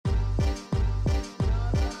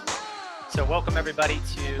So welcome everybody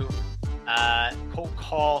to Cold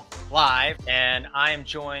Call Live, and I am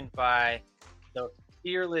joined by the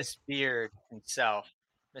fearless beard himself,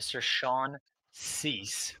 Mr. Sean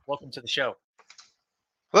Cease. Welcome to the show.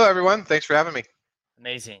 Hello, everyone. Thanks for having me.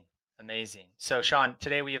 Amazing. So Sean,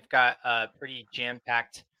 today we have got a pretty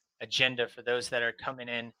jam-packed agenda for those that are coming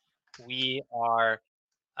in. We are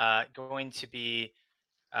going to be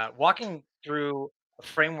walking through a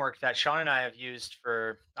framework that Sean and I've used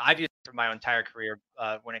for my entire career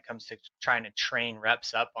when it comes to trying to train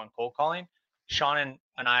reps up on cold calling. Sean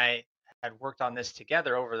and I had worked on this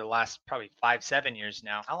together over the last probably 5-7 years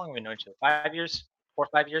now. How long have we known each other? 5 years? 4 or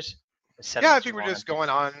 5 years? Or seven Yeah, I is too think we're long. just going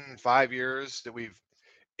on 5 years that we've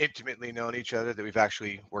intimately known each other, that we've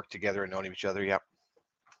actually worked together and known each other. Yeah.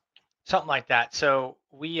 Something like that. So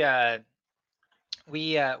we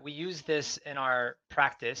use this in our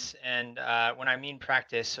practice, and when I mean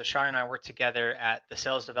practice, so Sean and I worked together at the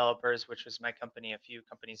Sales Developers, which was my company a few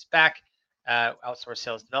companies back, outsourced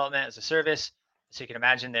sales development as a service. So you can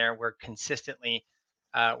imagine there we're consistently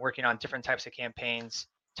working on different types of campaigns,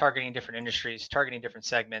 targeting different industries, targeting different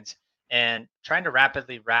segments, and trying to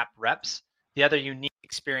rapidly wrap reps. The other unique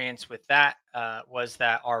experience with that was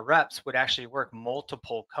that our reps would actually work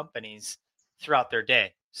multiple companies throughout their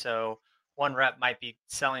day. So one rep might be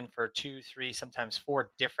selling for 2, 3, sometimes 4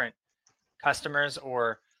 different customers,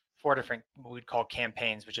 or 4 different what we'd call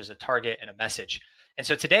campaigns, which is a target and a message. And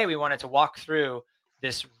so today we wanted to walk through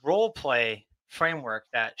this role play framework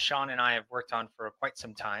that Sean and I have worked on for quite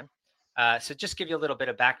some time. So just give you a little bit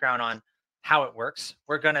of background on how it works.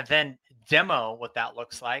 We're going to then demo what that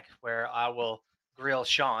looks like, where I will grill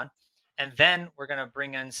Sean. And then we're going to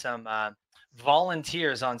bring in some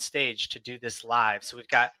volunteers on stage to do this live. So we've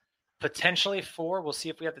got potentially 4. We'll see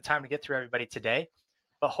if we have the time to get through everybody today.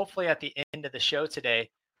 But hopefully at the end of the show today,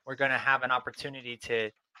 we're going to have an opportunity to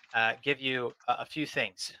give you a few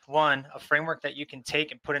things. One, a framework that you can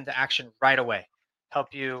take and put into action right away.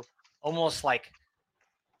 Help you almost like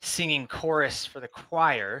singing chorus for the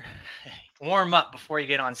choir, warm up before you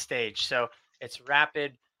get on stage. So it's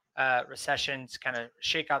rapid recessions, kind of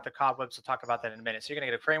shake out the cobwebs. We'll talk about that in a minute. So you're going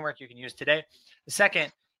to get a framework you can use today. The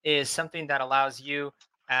second is something that allows you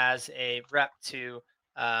as a rep to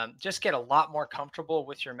just get a lot more comfortable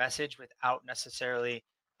with your message without necessarily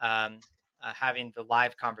having the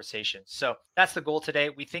live conversations. So that's the goal today.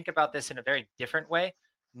 We think about this in a very different way.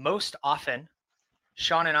 Most often,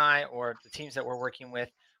 Sean and I, or the teams that we're working with,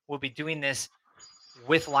 will be doing this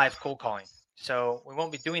with live cold calling. So we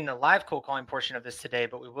won't be doing the live cold calling portion of this today,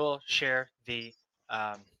 but we will share the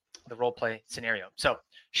role play scenario. So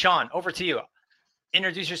Sean, over to you.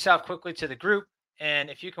 Introduce yourself quickly to the group.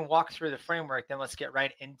 And if you can walk through the framework, then let's get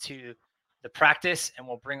right into the practice, and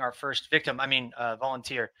we'll bring our first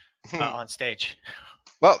volunteer on stage.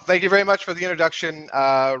 Well, thank you very much for the introduction,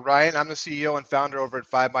 Ryan. I'm the CEO and founder over at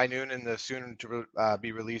 5 by Noon and the soon to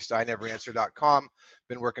be released iNeverAnswer.com.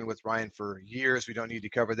 Been working with Ryan for years. We don't need to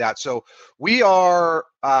cover that. So we are,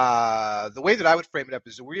 the way that I would frame it up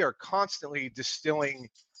is that we are constantly distilling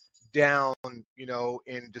down,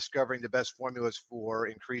 in discovering the best formulas for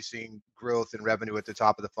increasing growth and revenue at the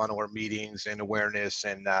top of the funnel, or meetings and awareness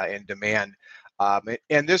and demand.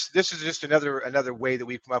 And this is just another way that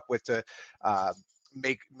we've come up with to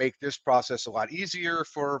make this process a lot easier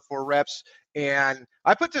for reps. And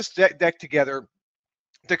I put this deck together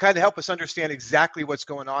to kind of help us understand exactly what's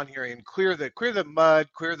going on here and clear the mud,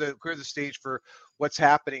 clear the stage for what's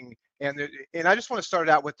happening. And I just want to start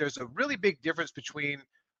out with, there's a really big difference between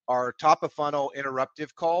our top of funnel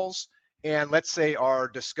interruptive calls and, let's say, our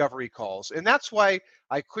discovery calls. And that's why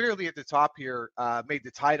I clearly at the top here made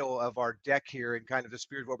the title of our deck here, in kind of the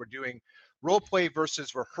spirit of what we're doing, role play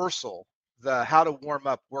versus rehearsal, the how to warm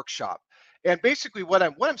up workshop. And basically what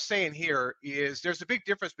I'm saying here is there's a big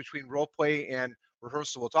difference between role play and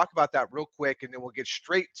rehearsal. We'll talk about that real quick, and then we'll get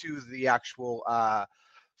straight to the actual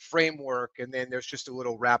framework, and then there's just a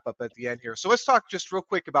little wrap up at the end here. So let's talk just real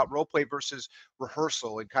quick about role play versus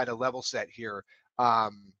rehearsal and kind of level set here.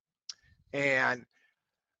 And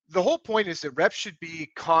the whole point is that reps should be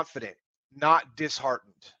confident, not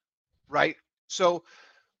disheartened, right? So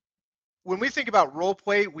when we think about role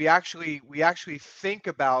play, we actually think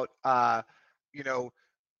about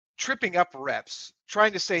tripping up reps,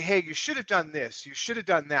 trying to say, hey, you should have done this, you should have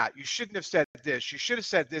done that, you shouldn't have said this, you should have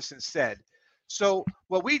said this instead. So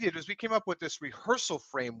what we did is we came up with this rehearsal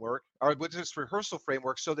framework,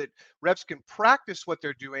 so that reps can practice what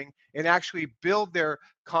they're doing and actually build their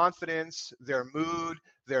confidence, their mood,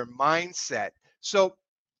 their mindset. So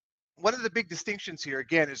one of the big distinctions here,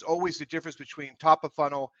 again, is always the difference between top of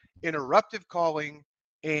funnel interruptive calling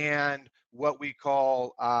and what we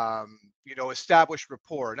call, established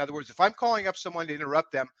rapport. In other words, if I'm calling up someone to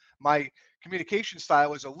interrupt them, my communication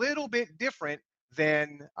style is a little bit different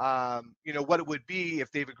than, what it would be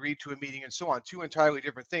if they've agreed to a meeting and so on. Two entirely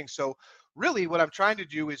different things. So really what I'm trying to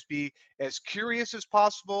do is be as curious as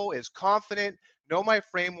possible, as confident, know my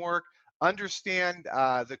framework, understand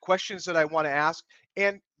the questions that I want to ask.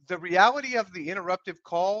 And the reality of the interruptive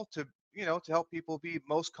call to help people be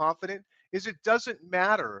most confident is it doesn't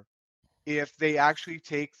matter if they actually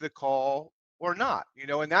take the call or not,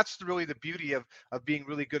 and that's really the beauty of being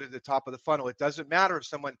really good at the top of the funnel. It doesn't matter if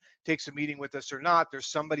someone takes a meeting with us or not. There's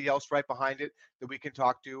somebody else right behind it that we can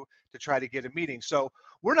talk to try to get a meeting. So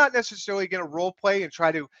we're not necessarily going to role play and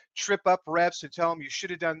try to trip up reps and tell them you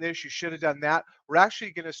should have done this, you should have done that. We're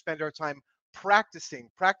actually going to spend our time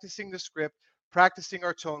practicing the script, practicing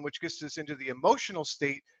our tone, which gets us into the emotional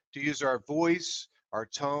state to use our voice, our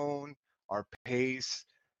tone, our pace,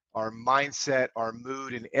 our mindset, our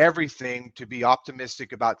mood, and everything to be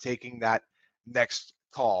optimistic about taking that next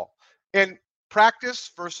call. And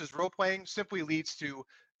practice versus role playing simply leads to,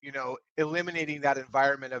 eliminating that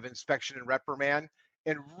environment of inspection and reprimand,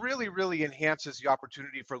 and really, really enhances the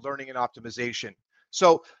opportunity for learning and optimization.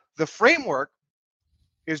 So the framework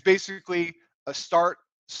is basically a start,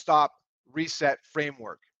 stop, reset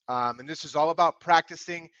framework. And this is all about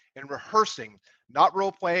practicing and rehearsing, not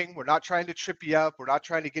role playing. We're not trying to trip you up. We're not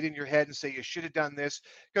trying to get in your head and say you should have done this,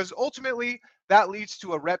 because ultimately that leads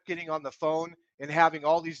to a rep getting on the phone and having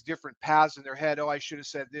all these different paths in their head. Oh, I should have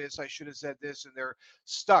said this. I should have said this. And they're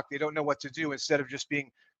stuck. They don't know what to do instead of just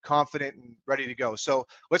being confident and ready to go. So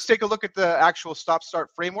let's take a look at the actual stop, start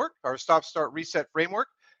framework, or stop, start, reset framework.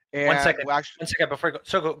 And One second. we'll actually, One second before you go.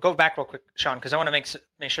 So go back real quick, Sean, because I want to make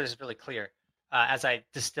sure this is really clear as I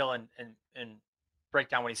distill and break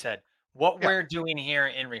down what he said. What yeah. we're doing here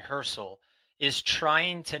in rehearsal is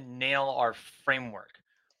trying to nail our framework.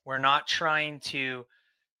 We're not trying to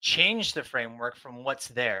change the framework from what's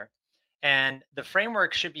there. And the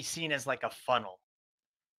framework should be seen as like a funnel,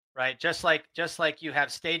 right? Just like you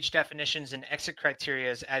have stage definitions and exit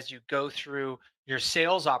criteria as you go through your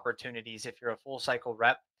sales opportunities. If you're a full cycle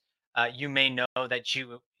rep, you may know that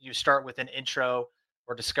you start with an intro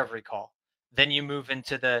or discovery call, then you move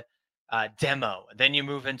into the demo, then you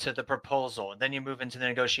move into the proposal, then you move into the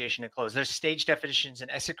negotiation and close. There's stage definitions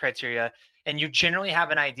and exit criteria, and you generally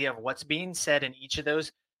have an idea of what's being said in each of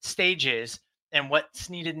those stages and what's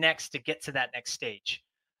needed next to get to that next stage.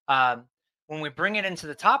 When we bring it into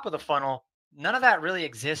the top of the funnel, none of that really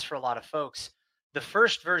exists for a lot of folks. The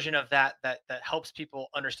first version of that helps people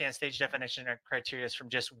understand stage definition and criteria is from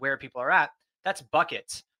just where people are at. That's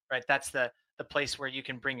buckets, right? That's the place where you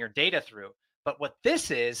can bring your data through. But what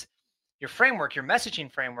this is, your framework, your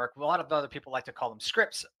messaging framework, a lot of other people like to call them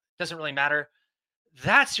scripts. Doesn't really matter.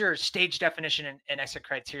 That's your stage definition and exit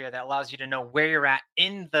criteria that allows you to know where you're at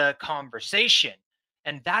in the conversation.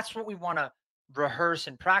 And that's what we want to rehearse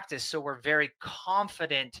and practice, so we're very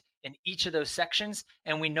confident in each of those sections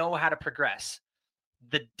and we know how to progress.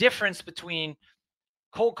 The difference between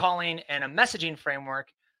cold calling and a messaging framework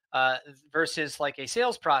versus like a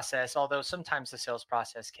sales process, although sometimes the sales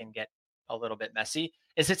process can get a little bit messy,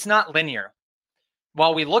 is it's not linear.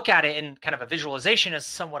 While we look at it in kind of a visualization as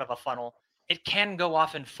somewhat of a funnel, it can go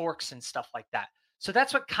off in forks and stuff like that. So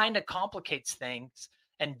that's what kind of complicates things.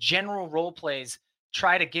 And general role plays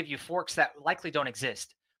try to give you forks that likely don't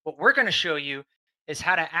exist. What we're going to show you is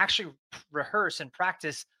how to actually rehearse and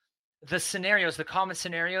practice the scenarios, the common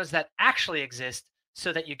scenarios that actually exist,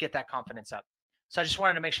 so that you get that confidence up. So I just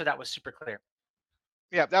wanted to make sure that was super clear.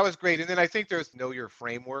 Yeah, that was great. And then I think there's know your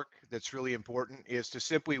framework that's really important, is to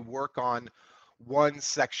simply work on one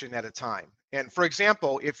section at a time. And for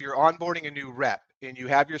example, if you're onboarding a new rep and you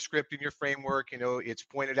have your script and your framework, it's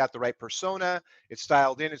pointed at the right persona, it's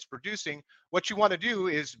styled in, it's producing. What you want to do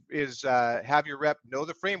is have your rep know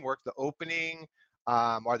the framework, the opening.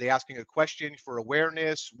 Are they asking a question for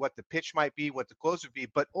awareness, what the pitch might be, what the close would be,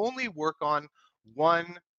 but only work on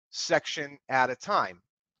one section at a time.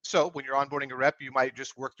 So when you're onboarding a rep, you might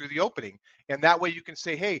just work through the opening. And that way you can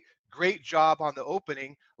say, hey, great job on the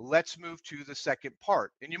opening. Let's move to the second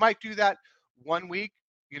part. And you might do that one week,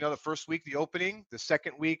 the first week, the opening, the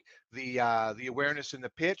second week, the awareness and the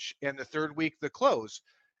pitch, and the third week, the close.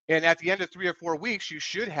 And at the end of 3 or 4 weeks, you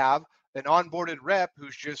should have an onboarded rep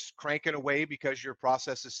who's just cranking away because your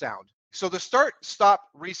process is sound. So the start, stop,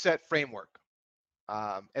 reset framework.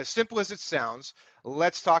 As simple as it sounds,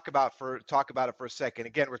 let's talk about it for a second.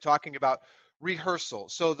 Again, we're talking about rehearsal.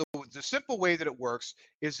 So the simple way that it works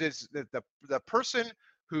is that the person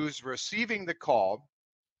who's receiving the call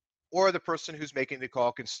or the person who's making the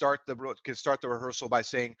call can start the rehearsal by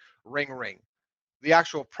saying ring ring. The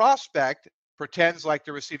actual prospect pretends like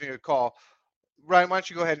they're receiving a call. Ryan, why don't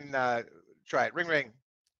you go ahead and try it? Ring ring.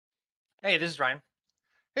 Hey, this is Ryan.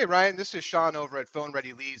 Hey Ryan, this is Sean over at Phone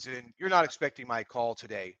Ready Leads, and you're not expecting my call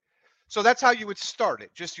today. So that's how you would start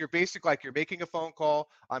it. Just your basic, like you're making a phone call.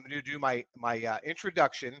 I'm going to do my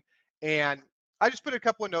introduction, and I just put a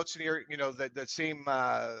couple of notes in here. You know, the same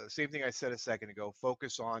thing I said a second ago.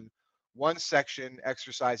 Focus on one section,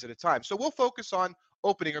 exercise at a time. So we'll focus on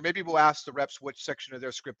opening, or maybe we'll ask the reps which section of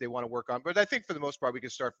their script they want to work on. But I think for the most part, we can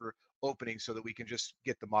start for opening so that we can just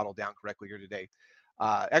get the model down correctly here today.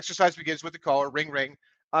 Exercise begins with the caller, ring ring.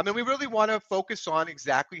 And we really want to focus on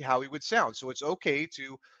exactly how he would sound. So it's okay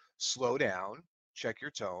to slow down, check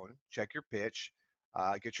your tone, check your pitch,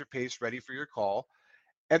 get your pace ready for your call.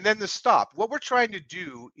 And then the stop. What we're trying to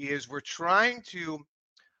do is we're trying to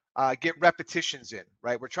get repetitions in,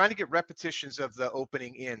 right? We're trying to get repetitions of the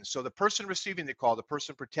opening in. So the person receiving the call, the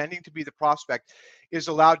person pretending to be the prospect, is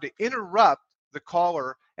allowed to interrupt the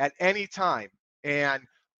caller at any time. And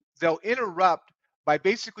they'll interrupt by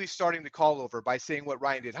basically starting the call over by saying what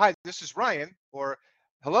Ryan did. Hi, this is Ryan, or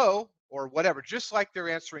hello, or whatever, just like they're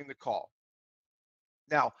answering the call.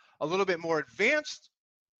 Now, a little bit more advanced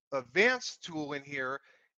tool in here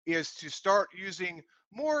is to start using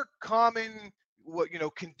more common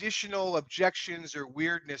conditional objections or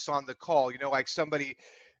weirdness on the call. Like somebody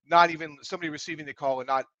receiving the call and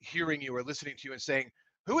not hearing you or listening to you and saying,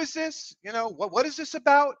 who is this? What is this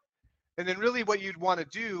about? And then really what you'd want to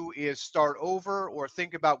do is start over or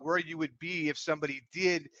think about where you would be if somebody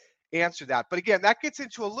did answer that. But again, that gets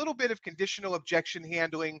into a little bit of conditional objection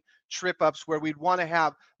handling, trip ups, where we'd want to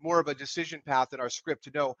have more of a decision path in our script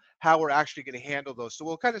to know how we're actually going to handle those. So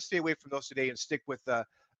we'll kind of stay away from those today and stick with the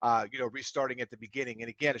restarting at the beginning. And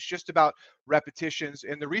again, it's just about repetitions.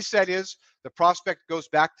 And the reset is the prospect goes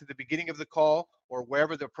back to the beginning of the call or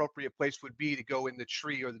wherever the appropriate place would be to go in the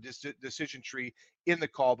tree or the decision tree in the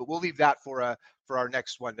call. But we'll leave that for our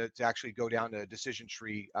next one to actually go down to a decision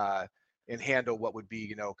tree and handle what would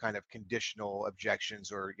be, kind of conditional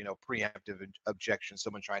objections or, preemptive objections,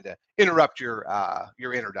 someone trying to interrupt your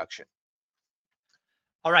introduction.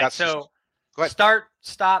 All right. So start,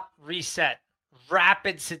 stop, reset,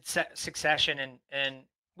 rapid succession. And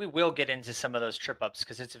we will get into some of those trip ups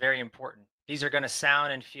because it's very important. These are going to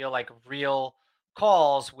sound and feel like real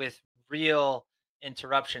calls with real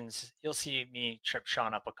interruptions. You'll see me trip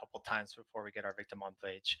Sean up a couple times before we get our victim on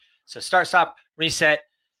page. So start, stop, reset.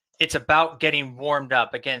 It's about getting warmed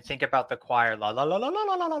up. Again, think about the choir. La la la la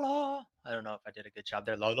la la la la. I don't know if I did a good job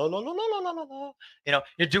there. La la la la la la la la.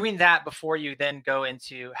 You're doing that before you then go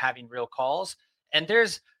into having real calls. And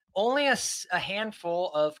there's only a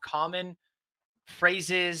handful of common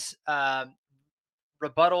phrases,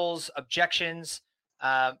 rebuttals, objections,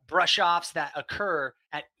 brush offs that occur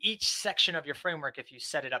at each section of your framework if you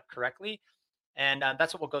set it up correctly. And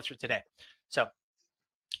that's what we'll go through today. So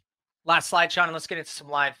last slide, Sean, and let's get into some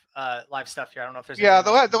live stuff here. I don't know if there's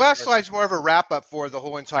the last slide is more of a wrap up for the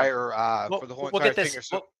whole entire thing.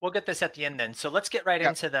 We'll get this at the end then. So let's get right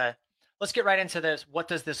into this. What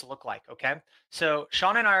does this look like? Okay. So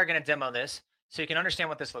Sean and I are going to demo this so you can understand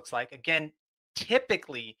what this looks like. Again,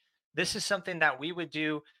 typically this is something that we would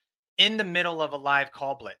do in the middle of a live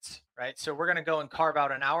call blitz, right? So we're going to go and carve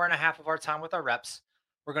out an hour and a half of our time with our reps.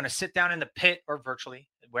 We're going to sit down in the pit or virtually,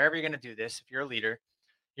 wherever you're going to do this. If you're a leader,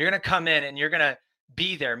 you're going to come in and you're going to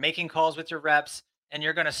be there making calls with your reps, and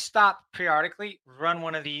you're going to stop periodically, run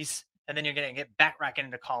one of these, and then you're going to get back racking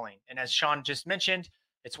into calling. And as Sean just mentioned,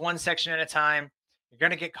 it's one section at a time. You're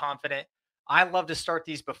going to get confident. I love to start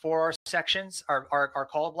these before our sections, our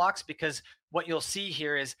call blocks, because what you'll see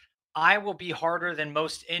here is I will be harder than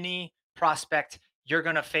most any prospect you're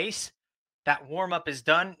going to face. That warm up is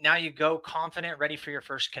done. Now you go confident, ready for your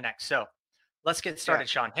first connect. So let's get started,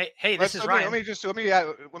 Sean. Hey, this is Ryan.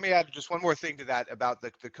 Let me add just one more thing to that about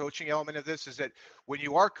the coaching element of this is that when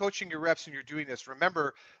you are coaching your reps and you're doing this,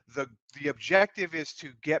 remember the objective is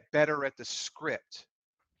to get better at the script,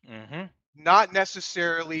 not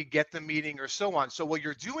necessarily get the meeting or so on. So while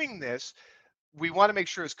you're doing this, we want to make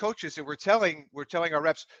sure as coaches that we're telling our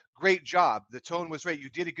reps, great job. The tone was right. You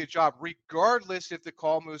did a good job, regardless if the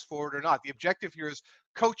call moves forward or not. The objective here is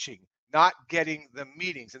coaching, not getting the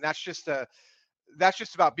meetings. And that's just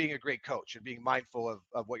about being a great coach and being mindful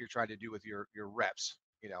of what you're trying to do with your reps,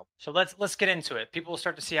 So let's get into it. People will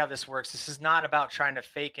start to see how this works. This is not about trying to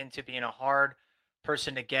fake into being a hard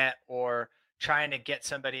person to get or trying to get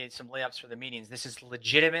somebody some layups for the meetings. This is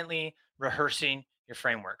legitimately rehearsing your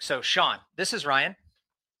framework. So Sean, this is Ryan.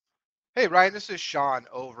 Hey Ryan, this is Sean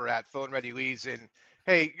over at Phone Ready Leads, and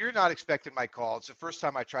Hey, you're not expecting my call. It's the first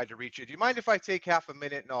time I tried to reach you. Do you mind if I take half a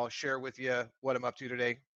minute and I'll share with you what I'm up to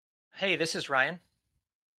today? Hey, this is Ryan.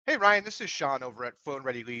 Hey, Ryan, this is Sean over at Phone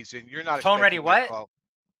Ready Leads, and you're not Phone ready expecting my what? call.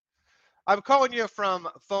 I'm calling you from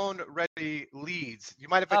Phone Ready Leads. You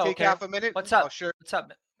mind if I Oh, take okay. half a minute? What's I'll up? share. What's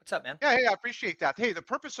up? What's up, man? Yeah, hey, I appreciate that. Hey, the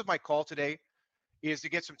purpose of my call today is to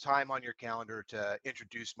get some time on your calendar to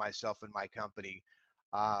introduce myself and my company.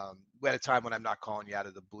 At a time when I'm not calling you out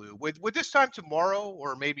of the blue. Would this time tomorrow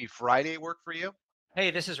or maybe Friday work for you?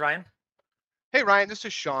 Hey, this is Ryan. Hey, Ryan, this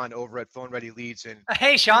is Sean over at Phone Ready Leads, and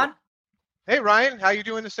Hey, you're. Sean. Hey, Ryan, how you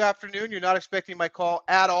doing this afternoon? You're not expecting my call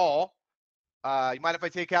at all. You mind if I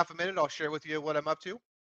take half a minute? I'll share with you what I'm up to.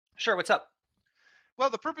 Sure. What's up? Well,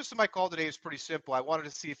 the purpose of my call today is pretty simple. I wanted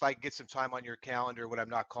to see if I could get some time on your calendar when I'm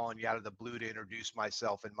not calling you out of the blue to introduce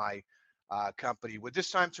myself and my company. Would this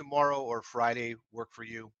time tomorrow or Friday work for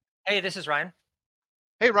you? Hey, this is Ryan.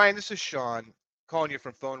 Hey, Ryan, this is Sean calling you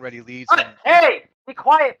from Phone Ready Leads, What? and Hey, be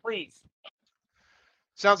quiet, please.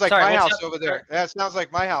 sounds like Sorry. my What's house up? over Sorry. there. That sounds like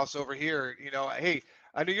my house over here. Hey,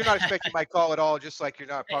 I know you're not expecting my call at all, just like you're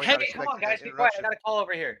not probably Hey, not come on, expecting that guys. Be quiet. I interruption. got a call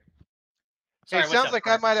over here. Hey, Sorry. What's up?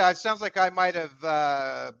 Go ahead. it sounds like I might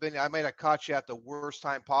have caught you at the worst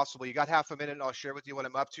time possible. You got half a minute and I'll share with you what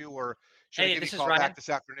I'm up to, or should I Hey, give you this a is call back Ryan. this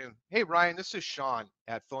afternoon? Hey, Ryan, this is Sean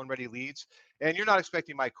at Phone Ready Leads, and you're not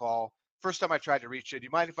expecting my call. First time I tried to reach you. Do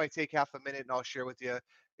you mind if I take half a minute and I'll share with you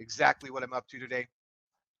exactly what I'm up to today?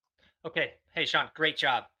 Okay. Hey, Sean. Great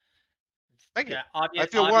job. Thank you. Yeah. I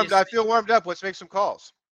Obviously. feel warmed up. Let's make some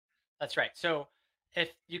calls. That's right. So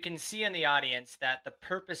if you can see in the audience that the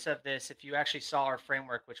purpose of this, if you actually saw our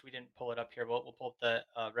framework, which we didn't pull it up here, we'll pull up the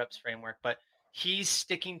reps framework, but he's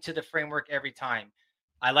sticking to the framework every time.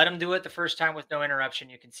 I let him do it the first time with no interruption.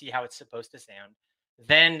 You can see how it's supposed to sound.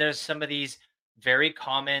 Then there's some of these very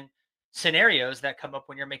common scenarios that come up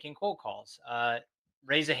when you're making cold calls.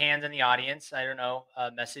 Raise a hand in the audience. I don't know,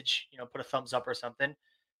 message, put a thumbs up or something.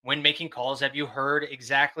 When making calls, have you heard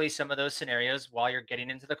exactly some of those scenarios while you're getting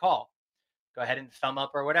into the call? Go ahead and thumb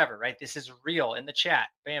up or whatever, right? This is real in the chat.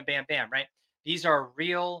 Bam, bam, bam, right? These are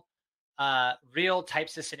real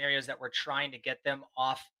types of scenarios that we're trying to get them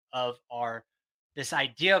off of our this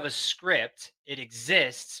idea of a script. It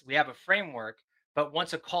exists. We have a framework, but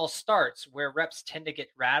once a call starts, where reps tend to get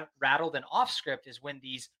rattled and off script is when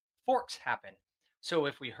these forks happen. So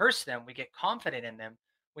if we rehearse them, we get confident in them.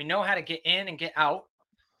 We know how to get in and get out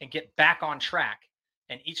and get back on track.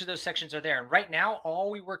 And each of those sections are there. And right now,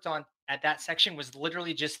 all we worked on at that section was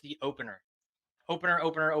literally just the opener.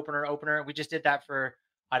 Opener. We just did that for,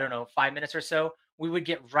 I don't know, 5 minutes or so. We would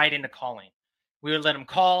get right into calling. We would let him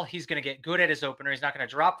call. He's going to get good at his opener. He's not going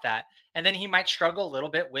to drop that. And then he might struggle a little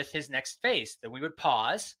bit with his next phase. Then we would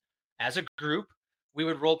pause as a group. We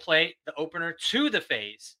would role play the opener to the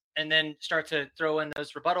phase and then start to throw in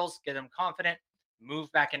those rebuttals, get them confident,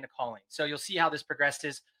 move back into calling. So you'll see how this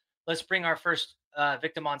progresses. Let's bring our first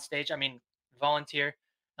victim on stage. I mean, volunteer,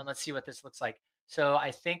 and let's see what this looks like. So I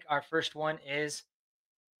think our first one is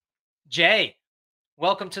Jay.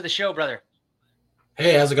 Welcome to the show, brother.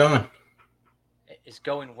 Hey, how's it going? It is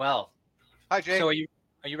going well. Hi, Jay. So are you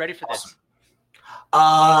ready for this?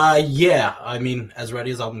 Yeah. I mean, as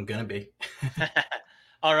ready as I'm gonna be.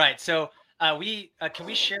 All right. So we can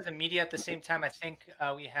we share the media at the same time? I think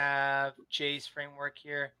we have Jay's framework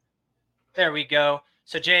here. There we go.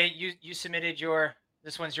 So Jay, you submitted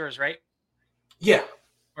this one's yours, right? Yeah.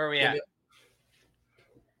 Where are we at?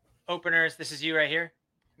 Openers. This is you right here.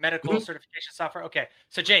 Medical certification software. Okay.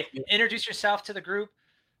 So Jay, introduce yourself to the group.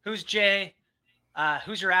 Who's Jay?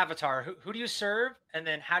 Who's your avatar? Who do you serve? And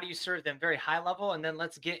then how do you serve them? Very high level. And then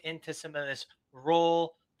let's get into some of this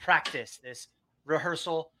role practice, this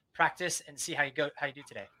rehearsal practice, and see how you do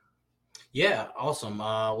today. Yeah, awesome.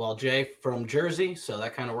 Well, Jay from Jersey, so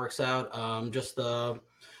that kind of works out. Just a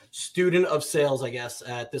student of sales, I guess,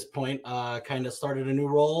 at this point. Kind of started a new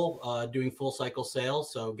role, doing full cycle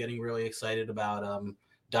sales. So getting really excited about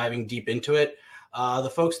diving deep into it.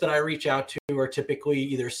 The folks that I reach out to are typically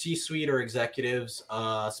either C-suite or executives,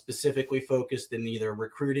 specifically focused in either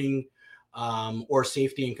recruiting or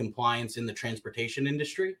safety and compliance in the transportation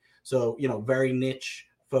industry. So, very niche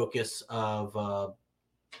focus of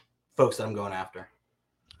folks that I'm going after.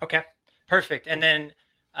 Okay, perfect. And then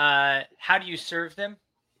how do you serve them?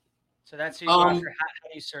 So that's who you go after. How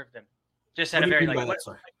do you serve them? Just at a very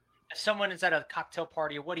if someone is at a cocktail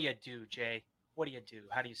party, what do you do, Jay? What do you do?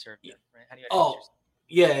 How do you serve them? Right? How do you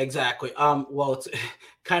yeah, exactly. Well, it's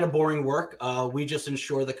kind of boring work. We just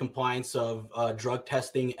ensure the compliance of drug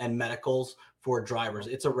testing and medicals for drivers.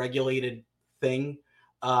 It's a regulated thing.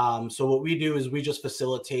 So what we do is we just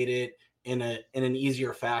facilitate it in an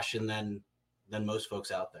easier fashion than than most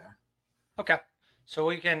folks out there. Okay. So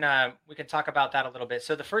we can talk about that a little bit.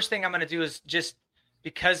 So the first thing I'm going to do is just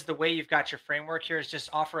because the way you've got your framework here is just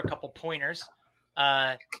offer a couple pointers,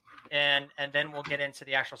 and then we'll get into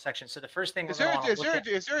the actual section. So the first thing is there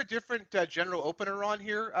a different general opener on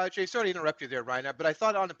here, Jay? Sorry to interrupt you there, Ryan, but I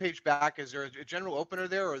thought on the page back, is there a general opener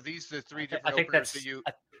there, or are these the three different openers that you?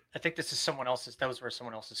 I think this is someone else's. That was where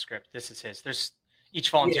someone else's script. This is his. There's each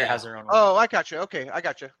volunteer has their own. Oh, I got you. Okay, I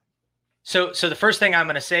got you. So the first thing I'm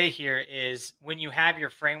going to say here is when you have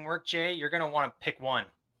your framework, Jay, you're going to want to pick one,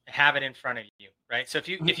 have it in front of you, right? So if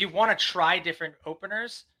you want to try different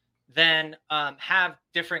openers, then have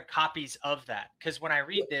different copies of that. Because when I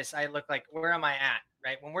read this, I look like, where am I at,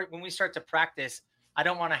 right? When we start to practice, I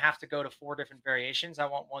don't want to have to go to 4 different variations. I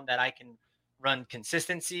want one that I can run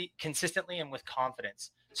consistently and with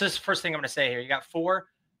confidence. So this is the first thing I'm going to say here. You got 4,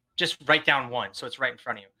 just write down one, so it's right in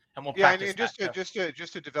front of you. And we'll practice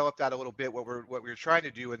just to develop that a little bit, what we're trying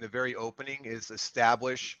to do in the very opening is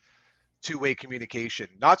establish two-way communication.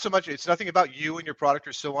 Not so much, it's nothing about you and your product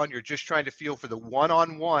or so on. You're just trying to feel for the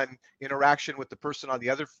one-on-one interaction with the person on the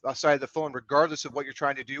other side of the phone, regardless of what you're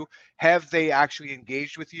trying to do. Have they actually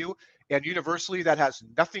engaged with you? And universally, that has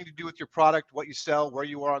nothing to do with your product, what you sell, where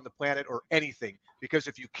you are on the planet, or anything. Because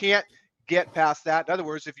if you can't get past that, in other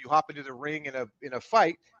words, if you hop into the ring in a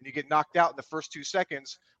fight and you get knocked out in the first 2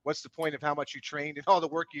 seconds, what's the point of how much you trained and all the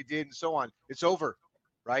work you did and so on? It's over,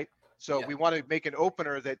 right? So we want to make an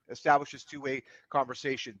opener that establishes two-way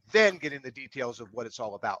conversation, then get in the details of what it's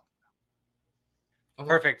all about.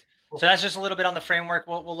 Perfect. So that's just a little bit on the framework.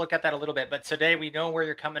 We'll look at that a little bit. But today we know where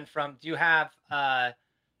you're coming from. Do you have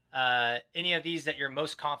any of these that you're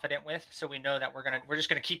most confident with? So we know that we're just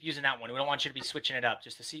gonna keep using that one. We don't want you to be switching it up,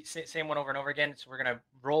 just to see same one over and over again. So we're gonna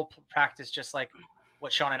role practice just like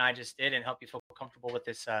what Sean and I just did, and help you feel comfortable with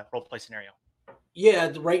this role play scenario.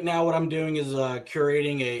 Yeah, right now what I'm doing is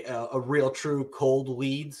curating a real true cold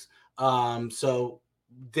leads. So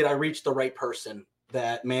did I reach the right person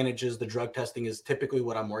that manages the drug testing is typically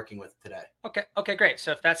what I'm working with today. Okay, great.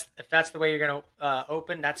 So if that's the way you're going to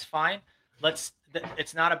open, that's fine.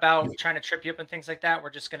 It's not about trying to trip you up and things like that. We're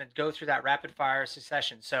just going to go through that rapid fire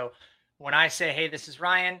succession. So when I say, hey, this is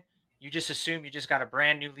Ryan, you just assume you just got a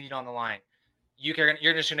brand new lead on the line. You're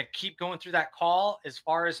just going to keep going through that call as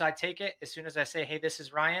far as I take it. As soon as I say, hey, this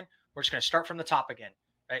is Ryan, we're just going to start from the top again,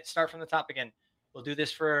 right? Start from the top again. We'll do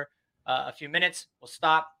this for a few minutes. We'll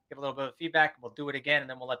stop, give a little bit of feedback. We'll do it again, and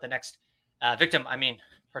then we'll let the next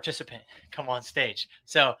participant come on stage.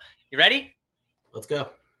 So you ready? Let's go.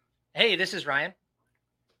 Hey, this is Ryan.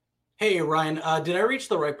 Hey, Ryan, did I reach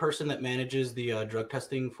the right person that manages the drug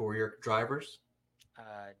testing for your drivers?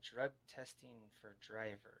 Drug testing for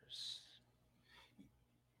drivers.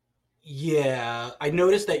 Yeah, I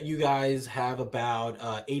noticed that you guys have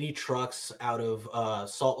about 80 trucks out of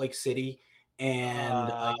Salt Lake City.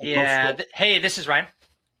 And hey, this is Ryan.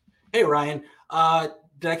 Hey, Ryan.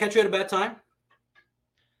 Did I catch you at a bad time?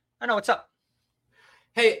 I know. What's up?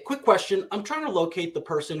 Hey, quick question. I'm trying to locate the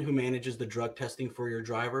person who manages the drug testing for your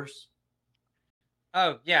drivers.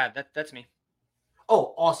 Oh, yeah, that's me.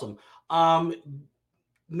 Oh, awesome.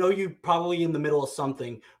 Know you probably in the middle of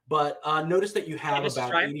something, but notice that you have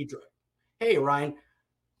about 80 drugs. Hey, Ryan.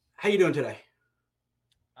 How you doing today?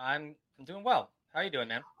 I'm doing well. How are you doing,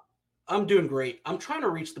 man? I'm doing great. I'm trying to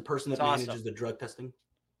reach the person that manages the drug testing.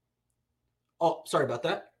 Oh, sorry about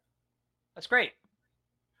that. That's great.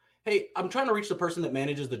 Hey, I'm trying to reach the person that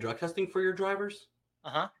manages the drug testing for your drivers.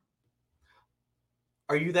 Uh-huh.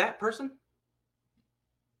 Are you that person?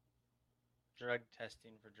 Drug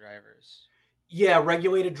testing for drivers. Yeah,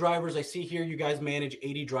 regulated drivers. I see here you guys manage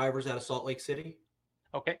 80 drivers out of Salt Lake City.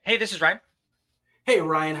 Okay. Hey, this is Ryan. Hey,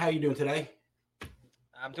 Ryan. How you doing today?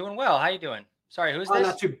 I'm doing well. How you doing? Sorry, who's this?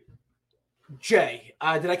 Not too. Jay.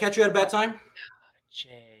 Did I catch you at a bad time?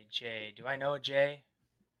 Jay. Do I know a Jay?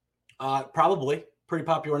 Probably. Pretty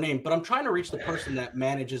popular name. But I'm trying to reach the person that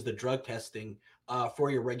manages the drug testing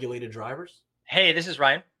for your regulated drivers. Hey, this is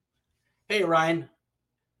Ryan. Hey, Ryan.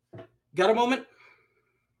 Got a moment?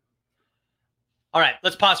 All right,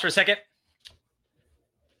 let's pause for a second.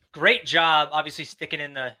 Great job, obviously sticking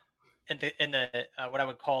in the what I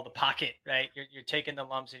would call the pocket, right? You're taking the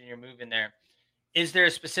lumps and you're moving there. Is there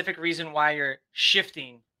a specific reason why you're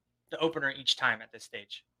shifting the opener each time at this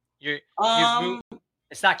stage? You've moved,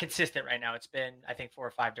 it's not consistent right now. It's been, I think, 4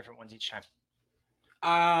 or 5 different ones each time.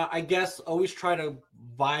 I guess always try to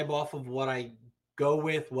vibe off of what I go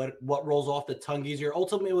with, what rolls off the tongue easier.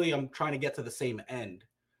 Ultimately, I'm trying to get to the same end.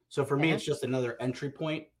 So for me, it's just another entry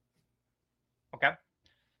point. Okay.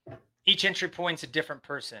 Each entry point's a different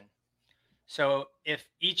person. So if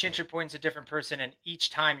each entry point is a different person and each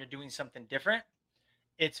time you're doing something different,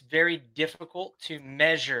 it's very difficult to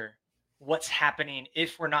measure what's happening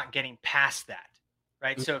if we're not getting past that,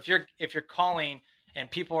 right? Mm. So if you're calling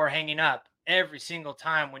and people are hanging up every single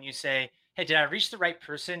time when you say, hey, did I reach the right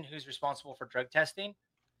person who's responsible for drug testing?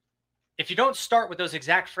 If you don't start with those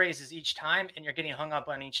exact phrases each time and you're getting hung up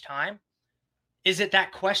on each time, is it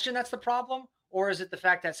that question that's the problem? Or is it the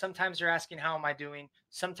fact that sometimes you're asking, how am I doing?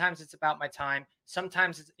 Sometimes it's about my time.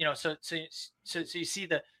 Sometimes it's, so you see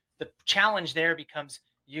the challenge there becomes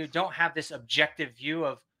you don't have this objective view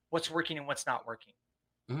of what's working and what's not working.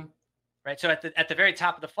 Mhm. Right. So at the very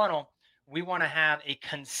top of the funnel, we want to have a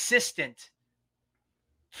consistent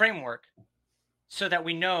framework so that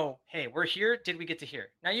we know, hey, we're here. Did we get to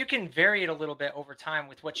here? Now you can vary it a little bit over time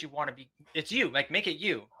with what you want to be. It's you, like make it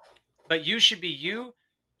you, but you should be you.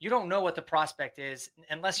 You don't know what the prospect is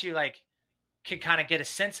unless you like can kind of get a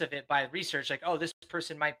sense of it by research. Like, oh, this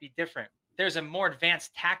person might be different. There's a more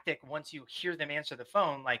advanced tactic once you hear them answer the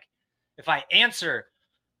phone. Like if I answer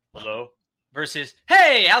hello versus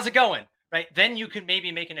hey, how's it going? Right. Then you can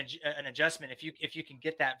maybe make an adjustment if you can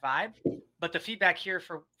get that vibe. But the feedback here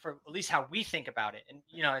for at least how we think about it, and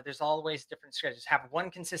there's always different strategies. Have one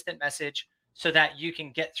consistent message so that you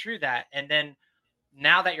can get through that. And then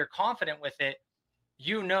now that you're confident with it,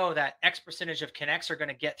 you know that X percentage of connects are going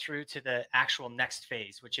to get through to the actual next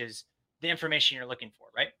phase, which is the information you're looking for,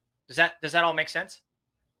 right? Does that all make sense?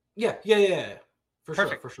 Yeah. For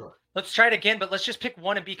Perfect. sure, for sure. Let's try it again, but let's just pick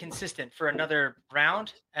one and be consistent for another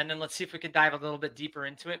round, and then let's see if we can dive a little bit deeper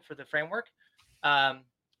into it for the framework, and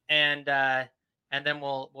then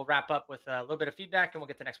we'll wrap up with a little bit of feedback, and we'll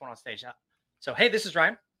get the next one on stage. So, hey, this is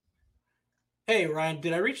Ryan. Hey, Ryan,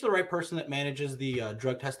 did I reach the right person that manages the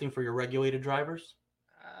drug testing for your regulated drivers?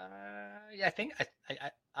 Yeah, I think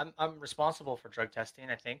I'm responsible for drug testing.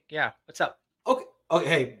 I think. Yeah. What's up? Okay. Okay.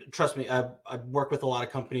 Hey, trust me, I work with a lot of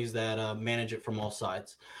companies that manage it from all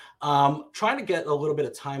sides. Trying to get a little bit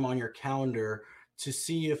of time on your calendar to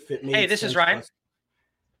see if it makes Hey, this is Ryan.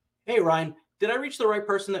 Hey, Ryan, did I reach the right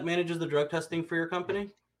person that manages the drug testing for your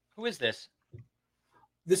company? Who is this?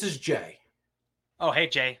 This is Jay. Oh, hey,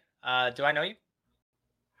 Jay. Do I know you?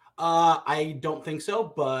 I don't think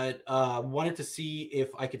so, but wanted to see if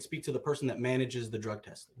I could speak to the person that manages the drug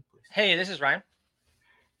testing, please. Hey, this is Ryan.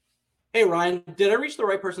 Hey, Ryan, did I reach the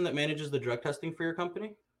right person that manages the drug testing for your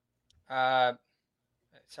company?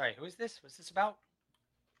 Sorry, who is this? What's this about?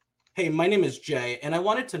 Hey, my name is Jay, and I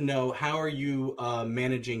wanted to know, how are you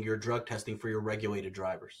managing your drug testing for your regulated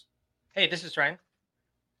drivers? Hey, this is Ryan.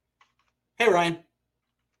 Hey, Ryan.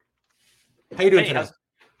 How you doing today?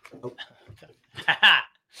 Oh.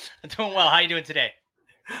 I'm doing well. How you doing today?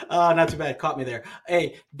 Not too bad. Caught me there.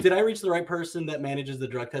 Hey, did I reach the right person that manages the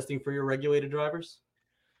drug testing for your regulated drivers?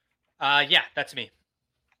 Yeah, that's me.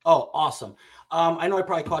 Oh, awesome. I know I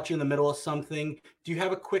probably caught you in the middle of something. Do you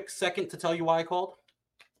have a quick second to tell you why I called?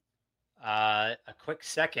 A quick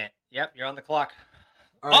second. Yep, you're on the clock.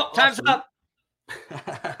 All right, time's awesome.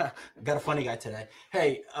 up. Got a funny guy today.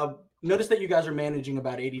 Hey, notice that you guys are managing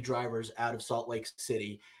about 80 drivers out of Salt Lake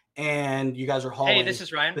City, and you guys are hauling. Hey, this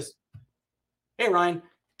is Ryan. Hey, Ryan,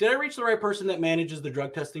 did I reach the right person that manages the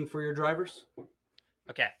drug testing for your drivers?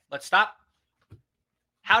 Okay, let's stop.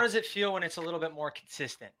 How does it feel when it's a little bit more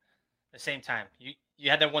consistent at the same time? You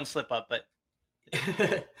had that one slip up, but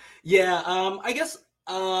yeah, I guess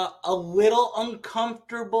a little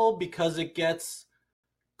uncomfortable because it gets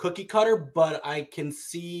cookie cutter, but I can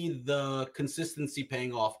see the consistency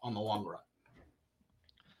paying off on the long run.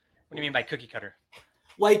 What do you mean by cookie cutter?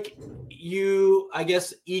 Like I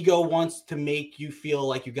guess ego wants to make you feel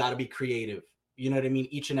like you got to be creative. You know what I mean?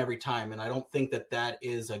 Each and every time. And I don't think that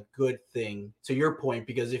is a good thing, to your point,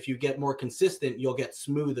 because if you get more consistent, you'll get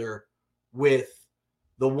smoother with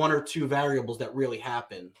the one or two variables that really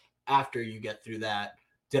happen after you get through that.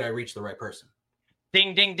 Did I reach the right person?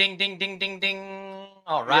 Ding, ding, ding, ding, ding, ding, ding.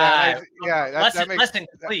 All right. Lesson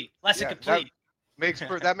complete. Lesson complete.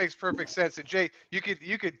 That makes perfect sense. And Jay, you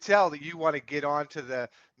could tell that you want to get on to the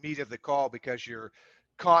meat of the call because you're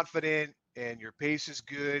confident and your pace is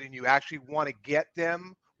good and you actually want to get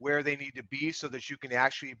them where they need to be so that you can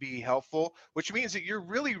actually be helpful, which means that you're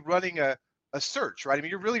really running a search, right? I mean,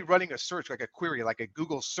 you're really running a search, like a query, like a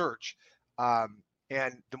Google search. And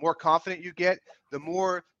the more confident you get, the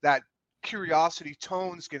more that curiosity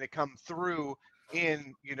tone's going to come through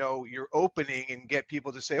in, your opening and get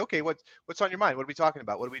people to say, okay, what's on your mind? What are we talking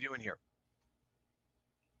about? What are we doing here?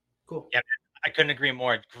 Cool. Yeah, I couldn't agree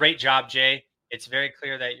more. Great job, Jay. It's very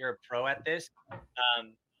clear that you're a pro at this.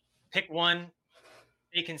 Pick one,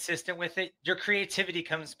 be consistent with it. Your creativity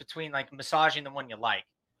comes between like massaging the one you like.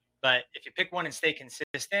 But if you pick one and stay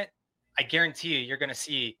consistent, I guarantee you're going to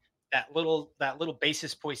see that little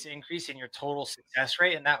basis points increase in your total success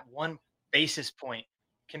rate, and that one basis point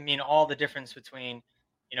can mean all the difference between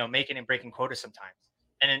making and breaking quota sometimes,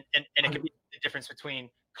 and it could be the difference between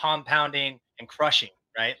compounding and crushing,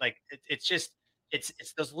 right? Like it's just it's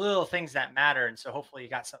those little things that matter, and so hopefully you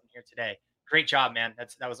got something here today. Great job, man.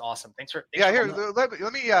 That was awesome. Thanks for Yeah, here, helping.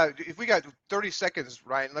 let me if we got 30 seconds,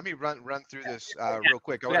 Ryan, let me run through this real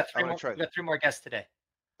quick. I We want got to try. we got 3 more guests today.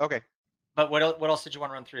 Okay. But what else did you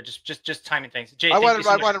want to run through? Just timing things. Jay, I thank want you to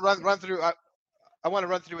so I much. want to run through I want to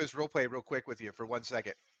run through his role play real quick with you for 1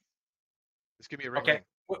 second. Just give me a ring. Okay.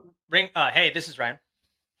 Ring. Hey, this is Ryan.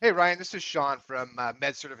 Hey Ryan, this is Sean from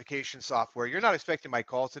Med Certification Software. You're not expecting my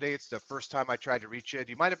call today. It's the first time I tried to reach you.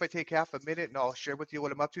 Do you mind if I take half a minute and I'll share with you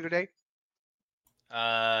what I'm up to today?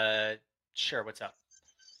 Sure. What's up?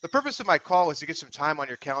 The purpose of my call is to get some time on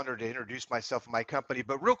your calendar to introduce myself and my company.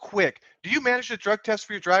 But real quick, do you manage the drug test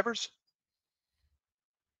for your drivers?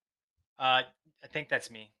 I think that's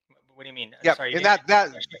me. What do you mean? Yeah, Sorry. and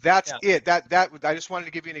that's Yeah. it. That I just wanted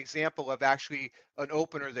to give you an example of actually an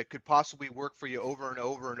opener that could possibly work for you over and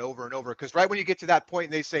over and over and over. Because right when you get to that point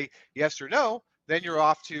and they say yes or no, then you're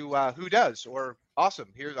off to who does or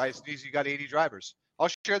awesome. Here's you got 80 drivers. I'll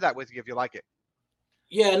share that with you if you like it.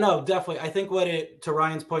 Yeah, no, definitely. I think to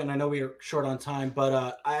Ryan's point, and I know we are short on time,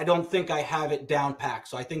 but I don't think I have it down packed.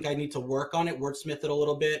 So I think I need to work on it, wordsmith it a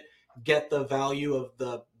little bit, get the value of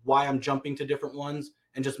the why I'm jumping to different ones,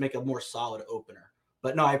 and just make a more solid opener.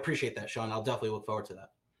 But no, I appreciate that, Sean. I'll definitely look forward to that.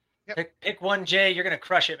 Yep. Pick one, Jay. You're gonna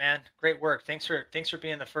crush it, man. Great work. Thanks for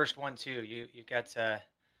being the first one too. You got.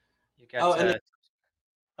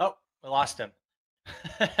 Oh, we lost him.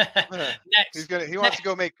 Next. He wants to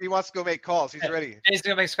go make calls. He's ready. He's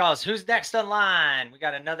gonna make calls. Who's next on line? We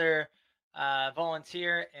got another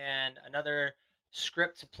volunteer and another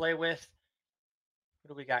script to play with.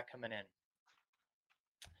 What do we got coming in?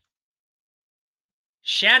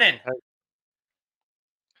 Shannon. Hey.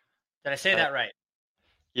 Did I say that right?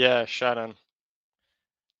 Yeah, Shannon.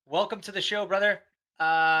 Welcome to the show, brother.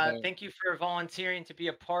 Thank you for volunteering to be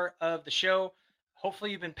a part of the show.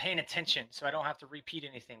 Hopefully you've been paying attention so I don't have to repeat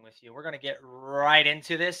anything with you. We're going to get right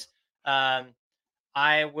into this.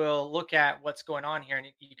 I will look at what's going on here, and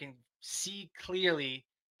you can see clearly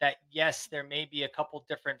that, yes, there may be a couple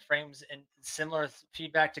different frames and similar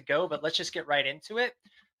feedback to go, but let's just get right into it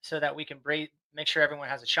so that we can make sure everyone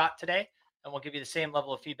has a shot today, and we'll give you the same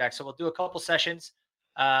level of feedback. So we'll do a couple sessions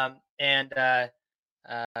and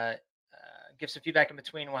give some feedback in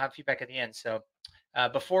between. We'll have feedback at the end. So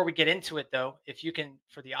before we get into it, though, if you can,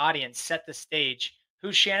 for the audience, set the stage.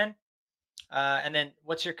 Who's Shannon? And then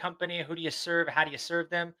what's your company? Who do you serve? How do you serve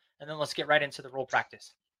them? And then let's get right into the role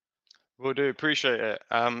practice. Will do. Appreciate it.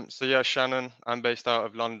 So yeah, Shannon, I'm based out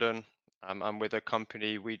of London. I'm with a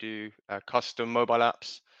company. We do custom mobile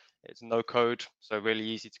apps. It's no code, so really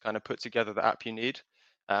easy to kind of put together the app you need.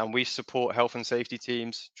 And we support health and safety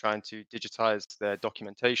teams trying to digitize their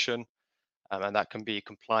documentation. And that can be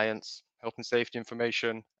compliance, health and safety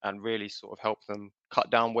information, and really sort of help them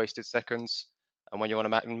cut down wasted seconds. And when you're on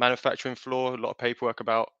a manufacturing floor, a lot of paperwork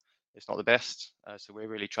it's not the best. So we're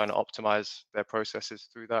really trying to optimize their processes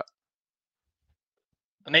through that.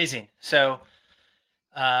 Amazing. So,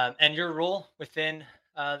 and your role within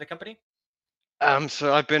the company?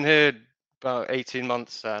 So I've been here about 18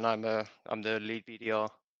 months, and I'm the lead BDR.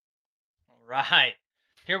 All right.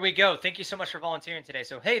 Here we go. Thank you so much for volunteering today.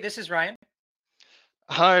 So, hey, this is Ryan.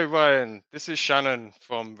 Hi, Ryan. This is Shannon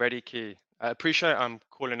from ReadyKey. I appreciate I'm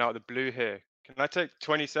calling out the blue here. Can I take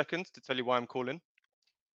 20 seconds to tell you why I'm calling?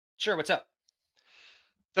 Sure. What's up?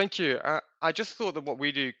 Thank you. I just thought that what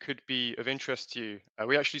we do could be of interest to you.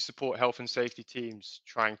 We actually support health and safety teams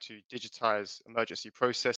trying to digitize emergency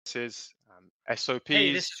processes, SOPs.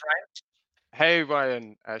 Hey, this is Ryan. Hey,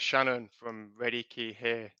 Ryan. Shannon from ReadyKey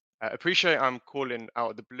here. Appreciate I'm calling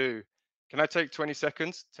out of the blue. Can I take 20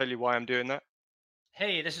 seconds to tell you why I'm doing that?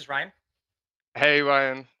 Hey, this is Ryan. Hey,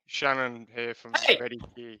 Ryan. Shannon here from Hey!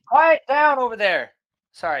 ReadyKey. Quiet down over there.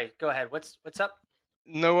 Sorry. Go ahead. What's up?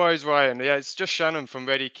 No worries, Ryan. Yeah, it's just Shannon from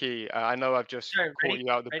ReadyKey. I know I've just Sorry, caught you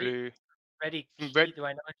out of the blue. ReadyKey.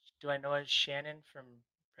 Do I know a Shannon from?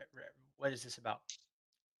 What is this about?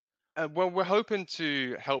 Well, we're hoping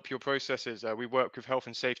to help your processes. We work with health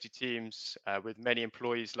and safety teams with many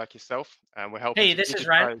employees like yourself, and we're helping. Hey, this is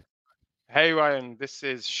Ryan. Hey, Ryan. This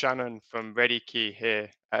is Shannon from ReadyKey here.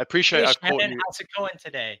 I appreciate I've caught you. How's it going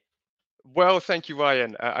today? Well, thank you,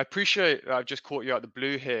 Ryan. I appreciate I've just caught you out of the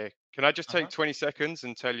blue here. Can I just take 20 seconds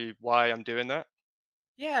and tell you why I'm doing that?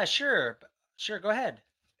 Yeah, sure. Sure, go ahead.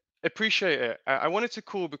 Appreciate it. I wanted to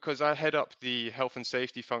call because I head up the health and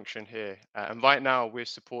safety function here, and right now we're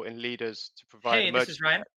supporting leaders to provide Hey, this is emergency.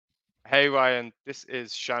 Ryan. Hey Ryan, this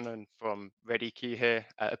is Shannon from Ready Key here.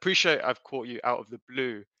 Appreciate I've caught you out of the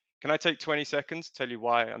blue. Can I take 20 seconds to tell you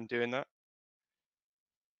why I'm doing that?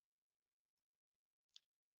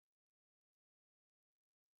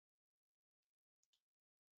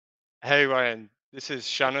 Hey Ryan, this is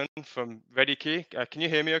Shannon from Ready Key. Can you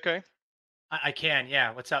hear me okay? I can.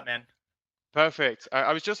 Yeah. What's up, man? Perfect.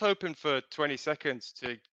 I was just hoping for 20 seconds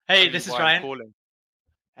to Hey, tell you this is why I'm Ryan. calling.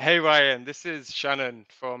 Hey Ryan, this is Shannon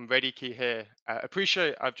from Ready Key here.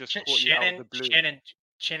 Appreciate I've just caught you out of the Shannon. blue.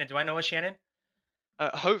 Shannon. Do I know a Shannon?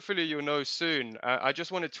 Hopefully you'll know soon. I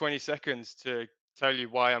just wanted 20 seconds to tell you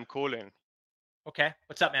why I'm calling. Okay.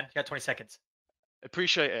 What's up, man? You got 20 seconds.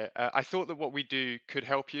 Appreciate it. I thought that what we do could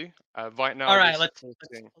help you. Right All now we're right. Let's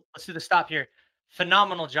supporting. let's do the stop here.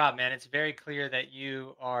 Phenomenal job, man. It's very clear that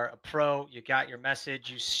you are a pro. You got your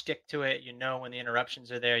message. You stick to it. You know when the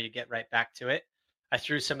interruptions are there, you get right back to it. I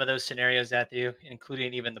threw some of those scenarios at you,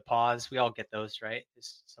 including even the pause. We all get those, right?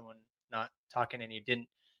 Is someone not talking and you didn't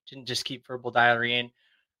just keep verbal diarrhea in.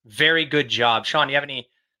 Very good job, Sean. Do you have any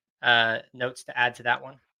notes to add to that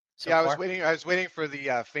one so Yeah, far? I was waiting for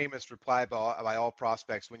the famous reply by all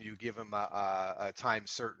prospects when you give them a time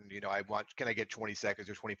certain. You know, can I get 20 seconds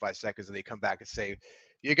or 25 seconds, and they come back and say,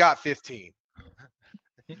 "You got 15.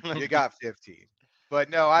 You got 15." But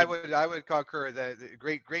no, I would concur that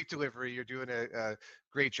great delivery. You're doing a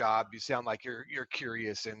great job. You sound like you're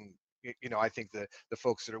curious, and you know, I think the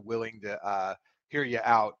folks that are willing to hear you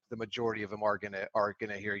out, the majority of them are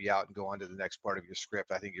gonna hear you out and go on to the next part of your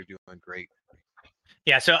script. I think you're doing great.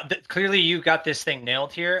 Yeah, so clearly you got this thing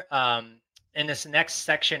nailed here. In this next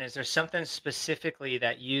section, is there something specifically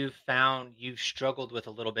that you found you've struggled with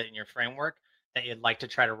a little bit in your framework that you'd like to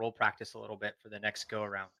try to role practice a little bit for the next go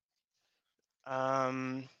around?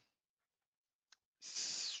 Um,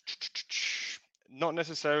 s- Not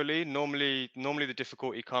necessarily. Normally the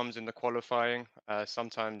difficulty comes in the qualifying.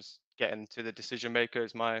 Sometimes getting to the decision maker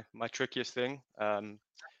is my trickiest thing.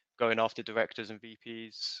 Going after directors and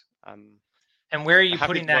VPs. And where are you Happy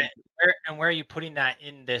putting to that? run. Where are you putting that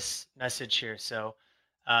in this message here? So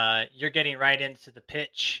you're getting right into the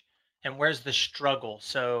pitch, and where's the struggle?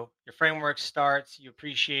 So your framework starts, you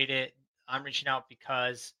appreciate it. I'm reaching out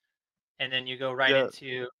because, and then you go right Yeah.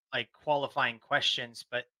 into like qualifying questions,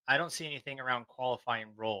 but I don't see anything around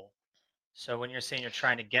qualifying role. So when you're saying you're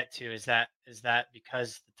trying to get to, is that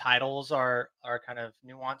because the titles are kind of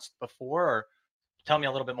nuanced before, or tell me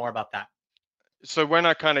a little bit more about that? So when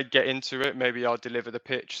I kind of get into it, maybe I'll deliver the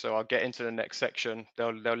pitch. So I'll get into the next section.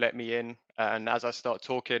 They'll let me in, and as I start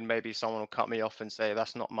talking, maybe someone will cut me off and say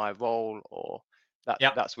that's not my role, or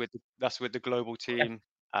Yep. that's with the global Okay. team.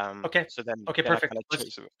 Okay. So then Okay. then I Perfect. kind of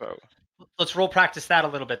chase it. Let's role practice that a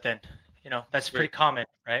little bit then. That's pretty Sweet. common,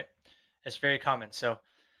 right? It's very common. So,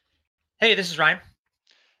 hey, this is Ryan.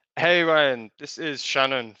 Hey Ryan, this is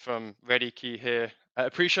Shannon from Ready Key here. I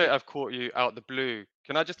appreciate I've caught you out the blue.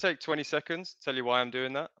 Can I just take 20 seconds to tell you why I'm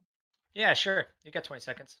doing that? Yeah, sure. You got 20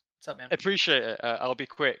 seconds. What's up, man? Appreciate it. I'll be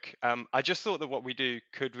quick. I just thought that what we do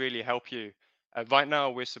could really help you. Right now,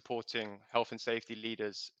 we're supporting health and safety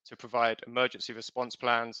leaders to provide emergency response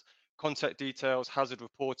plans, contact details, hazard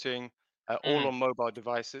reporting, all Mm, on mobile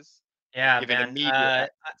devices, yeah, giving man.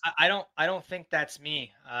 immediate. I don't think that's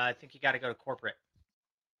me. I think you got to go to corporate.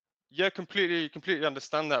 Yeah, completely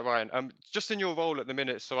understand that, Ryan. Just in your role at the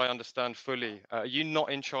minute, so I understand fully, are you not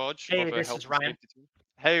in charge Hey, of a this health is and Ryan. safety team?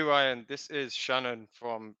 Hey, Ryan, this is Shannon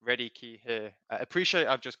from Ready Key here. Appreciate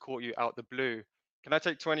I've just caught you out the blue. Can I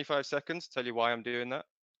take 25 seconds to tell you why I'm doing that?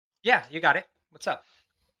 Yeah, you got it. What's up?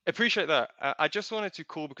 Appreciate that. I just wanted to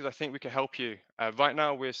call because I think we can help you. Right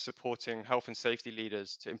now, we're supporting health and safety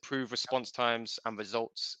leaders to improve response times and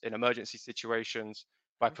results in emergency situations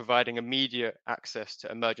by providing immediate access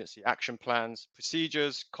to emergency action plans,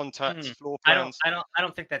 procedures, contacts, Mm, floor I don't plans. I don't I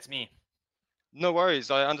don't think that's me. No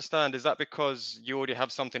worries, I understand. Is that because you already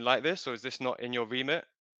have something like this, or is this not in your remit?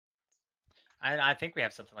 I think we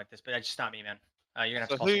have something like this, but it's just not me, man. You're gonna have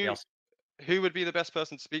to So call somebody else. who would be the best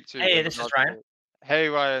person to speak to Hey, in this is regards Ryan. to? Hey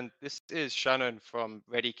Ryan, this is Shannon from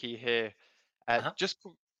Ready Key here. Uh-huh.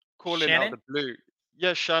 Calling out Shannon. the blue.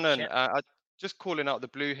 Yeah, Shannon. Shan- I just calling out the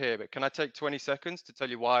blue here, but can I take 20 seconds to tell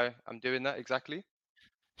you why I'm doing that exactly?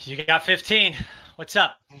 you got 15. What's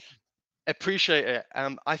up? Appreciate it.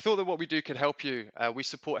 I thought that what we do could help you. We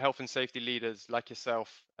support health and safety leaders like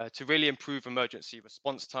yourself to really improve emergency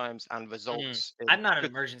response times and results in I'm not an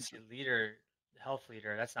critical emergency leader, health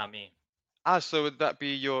leader. That's not me. So would that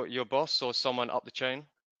be your boss or someone up the chain?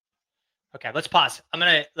 Okay, let's pause.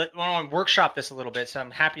 I want to workshop this a little bit. So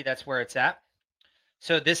I'm happy that's where it's at.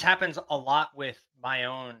 So this happens a lot with my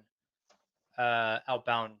own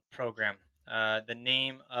outbound program. The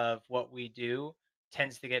name of what we do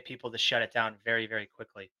tends to get people to shut it down very, very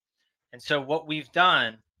quickly. And so what we've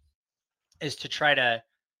done is to try to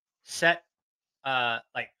set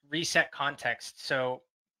like reset context. So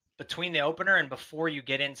between the opener and before you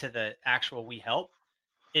get into the actual we help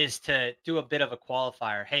is to do a bit of a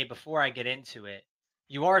qualifier. Hey, before I get into it,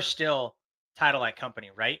 you are still Title Light Company,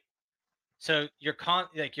 right? So you're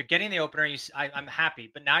getting the opener. I'm happy,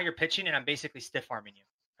 but now you're pitching, and I'm basically stiff arming you,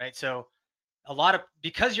 right? So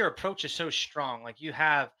because your approach is so strong, like you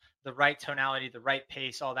have the right tonality, the right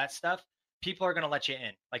pace, all that stuff, people are going to let you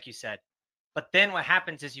in, like you said. But then what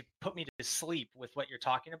happens is you put me to sleep with what you're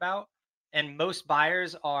talking about. And most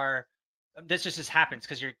buyers are, this just happens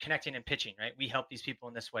because you're connecting and pitching, right? We help these people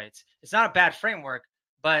in this way. It's not a bad framework,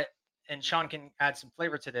 but, and Sean can add some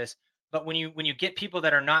flavor to this, but when you get people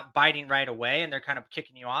that are not biting right away and they're kind of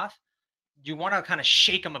kicking you off, you want to kind of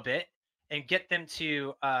shake them a bit and get them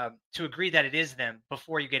to agree that it is them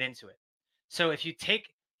before you get into it. So if you take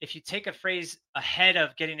a phrase ahead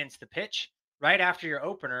of getting into the pitch, right after your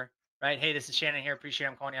opener, right? Hey, this is Shannon here. Appreciate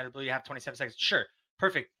I'm calling you out of the blue. You have 27 seconds. Sure.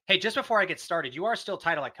 Perfect. Hey, just before I get started, you are still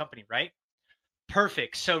Title Light Company, right?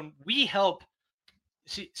 Perfect. So we help.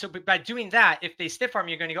 See, so by doing that, if they stiff arm,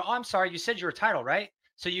 you're going to go, oh, I'm sorry. You said you were Title, right?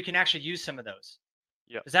 So you can actually use some of those.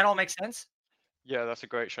 Yeah. Does that all make sense? Yeah, that's a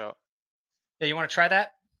great shout. Yeah. You want to try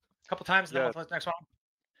that a couple times? And Yeah. then we'll next one.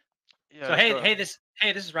 Yeah. So hey, this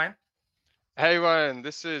is Ryan. Hey Ryan,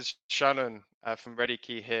 this is Shannon from Ready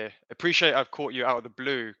Key here. Appreciate I've caught you out of the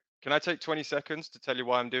blue. Can I take 20 seconds to tell you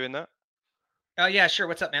why I'm doing that? Oh yeah, sure.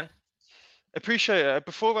 What's up, man? Appreciate it.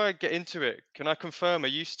 Before I get into it, can I confirm, are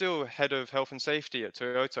you still head of health and safety at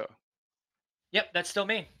Toyota? Yep, that's still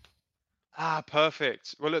me. Ah,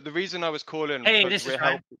 perfect. Well, look, the reason I was calling Hey, because this is we're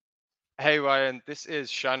Ryan. helping. Hey Ryan, this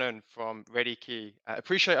is Shannon from Ready Key.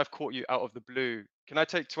 Appreciate I've caught you out of the blue. Can I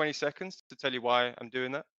take 20 seconds to tell you why I'm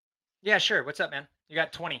doing that? Yeah, sure. What's up, man? You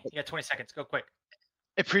got 20 seconds. Go quick.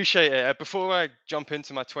 Appreciate it. Before I jump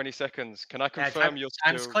into my 20 seconds, can I Yeah, confirm you're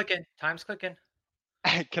time's still clicking. Time's clicking.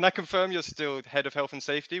 can I confirm you're still head of health and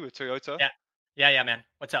safety with Toyota? Yeah. Yeah, man.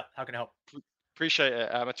 What's up? How can I help? Appreciate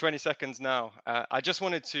it. My 20 seconds now. I just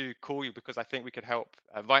wanted to call you because I think we could help.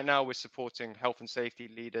 Right now, we're supporting health and safety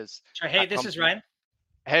leaders Sure. Hey, at this is companies. Ryan.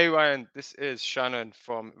 Hey Ryan, this is Shannon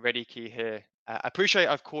from Ready Key here. I appreciate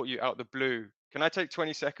I've caught you out the blue. Can I take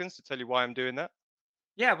 20 seconds to tell you why I'm doing that?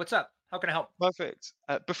 Yeah, what's up? How can I help? Perfect.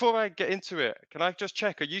 Before I get into it, can I just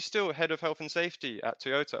check, are you still head of health and safety at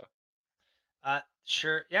Toyota?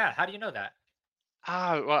 Sure. Yeah. How do you know that?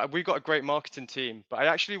 Well, we've got a great marketing team, but I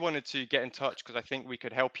actually wanted to get in touch because I think we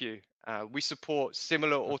could help you. We support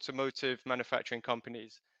similar automotive manufacturing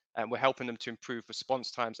companies, and we're helping them to improve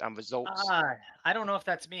response times and results. I don't know if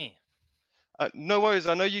that's me. No worries.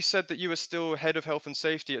 I know you said that you were still head of health and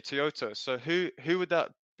safety at Toyota. So who would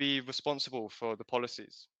that be responsible for the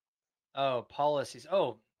policies? Oh, policies.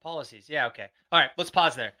 Oh, policies. Yeah. Okay. All right. Let's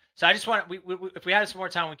pause there. So I just want if we had some more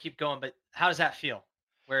time, we keep going. But how does that feel?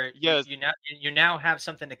 Where Yes. you now have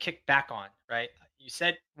something to kick back on, right? You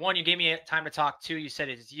said one, you gave me time to talk. Two, you said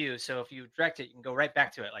it is you. So if you direct it, you can go right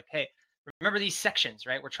back to it. Like, hey, remember these sections,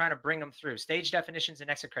 right? We're trying to bring them through stage definitions and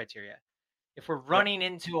exit criteria. If we're running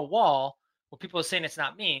into a wall, well, people are saying it's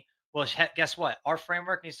not me. Well, guess what? Our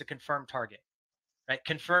framework needs to confirm target, right?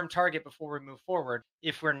 Confirm target before we move forward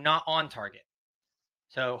if we're not on target.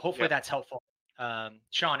 So hopefully that's helpful.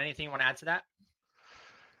 Sean, anything you want to add to that?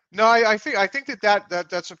 No, I think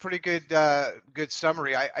that's a pretty good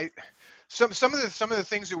summary. Some of the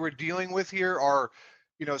things that we're dealing with here are,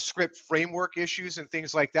 script framework issues and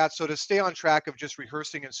things like that. So to stay on track of just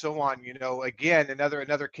rehearsing and so on, again,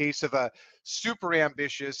 another case of a super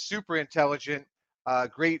ambitious, super intelligent,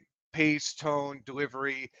 great pace, tone,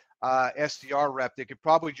 delivery, SDR rep that could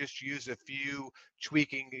probably just use a few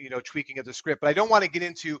tweaking of the script. But I don't want to get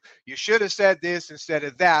into you should have said this instead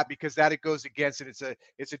of that, because that it goes against it.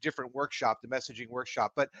 It's a different workshop, the messaging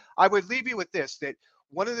workshop. But I would leave you with this, that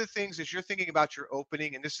one of the things as you're thinking about your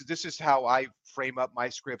opening, and this is how I frame up my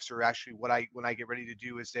scripts, or actually when I get ready to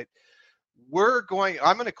do, is that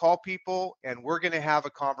I'm going to call people and we're going to have a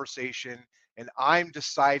conversation, and I'm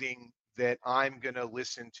deciding that I'm going to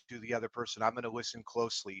listen to the other person. I'm going to listen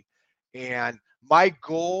closely. And my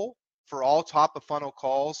goal for all top of funnel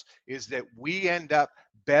calls is that we end up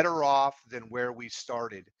better off than where we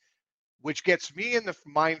started. which gets me in the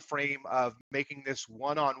mind frame of making this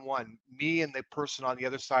one-on-one, me and the person on the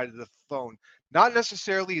other side of the phone, not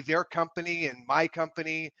necessarily their company and my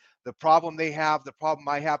company, the problem they have, the problem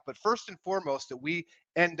I have, but first and foremost, that we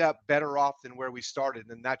end up better off than where we started.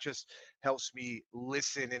 And that just helps me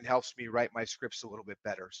listen and helps me write my scripts a little bit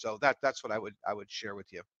better. So that's what I would share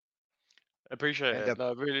with you. Appreciate End it. up,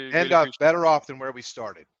 No, really, end really up appreciate better it. off than where we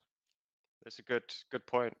started. That's a good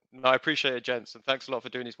point. No, I appreciate it, gents, and thanks a lot for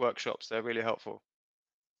doing these workshops. They're really helpful.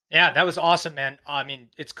 Yeah, that was awesome, man. I mean,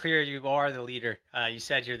 it's clear you are the leader. You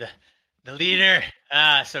said you're the leader.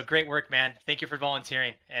 So great work, man. Thank you for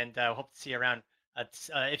volunteering, and hope to see you around.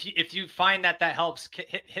 If you find that helps,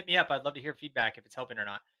 hit me up. I'd love to hear feedback if it's helping or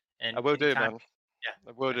not. And I will do, anytime. man.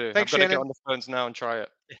 Yeah. I will do. Thanks, I'm gonna get Shannon. on the phones now and try it.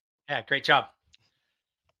 Yeah, great job.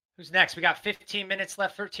 Who's next? We got 15 minutes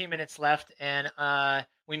left, 13 minutes left, and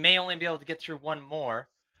we may only be able to get through one more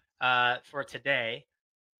for today.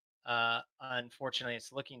 Unfortunately,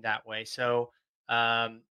 it's looking that way. So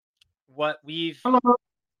what we've Hello.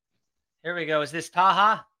 here we go. Is this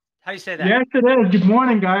Taha? How do you say that? Yes, it is. Good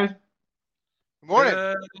morning, guys. Good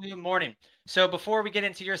morning. Good morning. So before we get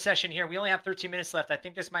into your session here, we only have 13 minutes left. I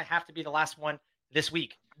think this might have to be the last one this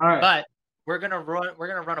week. All right. But we're gonna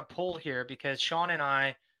run a poll here because Sean and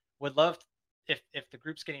I would love if the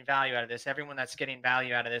group's getting value out of this, everyone that's getting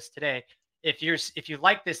value out of this today. If you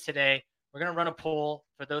like this today, we're gonna run a poll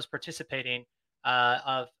for those participating.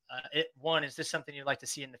 One, is this something you'd like to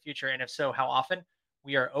see in the future, and if so, how often?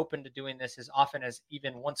 We are open to doing this as often as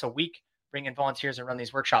even once a week. Bring in volunteers and run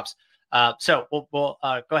these workshops. So we'll go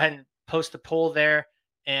ahead and post the poll there,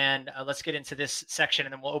 and let's get into this section,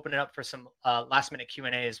 and then we'll open it up for some last-minute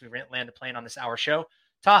Q&A as we land the plane on this hour show.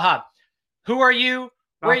 Taha, who are you?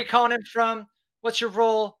 Where are you calling in from? What's your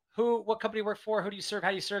role? What company you work for? Who do you serve? How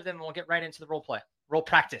do you serve them? And we'll get right into the role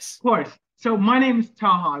practice. Of course. So my name is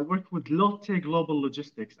Taha. I work with Lotte Global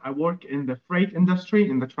Logistics. I work in the freight industry,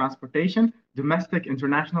 in the transportation, domestic,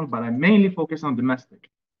 international, but I mainly focus on domestic.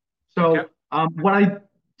 So Okay. What I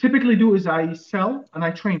typically do is I sell and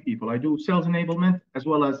I train people. I do sales enablement as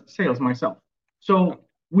well as sales myself. So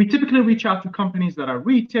we typically reach out to companies that are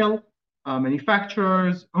retail,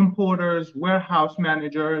 manufacturers, importers, warehouse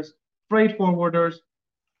managers, freight forwarders,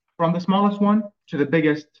 from the smallest one to the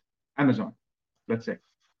biggest, Amazon, let's say.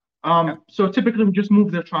 So typically we just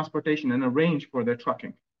move their transportation and arrange for their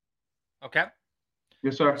trucking. Okay.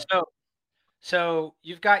 Yes, sir. So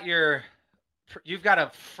you've got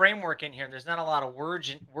a framework in here. There's not a lot of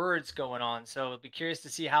words going on. So I'll be curious to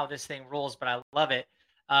see how this thing rolls, but I love it.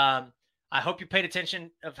 I hope you paid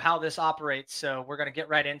attention of how this operates. So we're going to get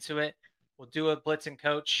right into it. We'll do a blitz and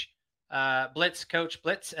coach, blitz,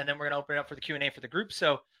 and then we're going to open it up for the Q&A for the group.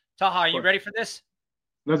 So Taha, are you ready for this?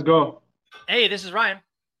 Let's go. Hey, this is Ryan.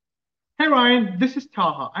 Hey, Ryan, this is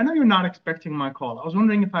Taha. I know you're not expecting my call. I was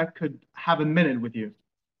wondering if I could have a minute with you.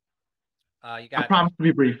 You got I promise to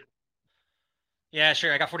be brief. Yeah,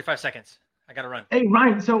 sure. I got 45 seconds. I got to run. Hey,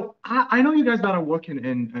 Ryan, so I know you guys that are working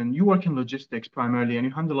and you work in logistics primarily, and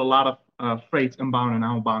you handle a lot of freights inbound and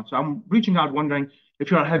outbound. So I'm reaching out wondering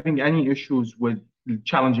if you are having any issues with the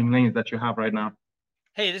challenging lanes that you have right now.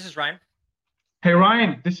 Hey, this is Ryan. Hey,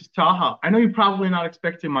 Ryan, this is Taha. I know you're probably not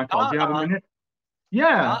expecting my call. Do you have a minute?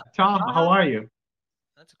 Yeah, Taha, how are you?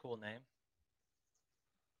 That's a cool name.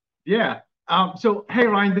 Yeah. So, hey,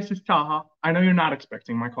 Ryan, this is Taha. I know you're not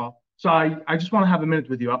expecting my call. So I just want to have a minute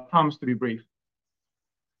with you. I promise to be brief.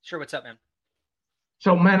 Sure. What's up, man?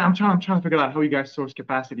 So, man, I'm trying to figure out how you guys source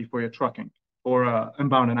capacity for your trucking or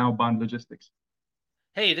inbound and outbound logistics.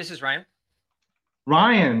 Hey, this is Ryan.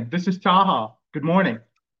 Ryan, this is Taha. Good morning.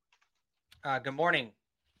 Good morning.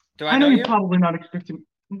 Do I know you're probably not expecting.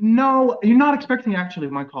 No, you're not expecting actually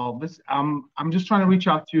my call. I'm just trying to reach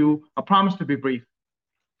out to you. I promise to be brief.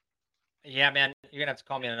 Yeah, man, you're gonna have to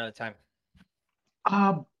call me another time.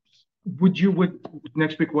 Would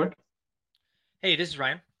next week work? Hey, this is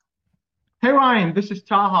Ryan. Hey, Ryan, this is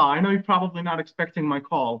Taha. I know you're probably not expecting my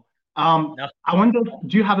call. No. I wonder,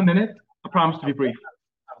 do you have a minute? I promise to be brief.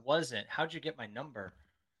 I wasn't. How'd you get my number?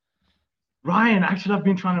 Ryan, actually, I've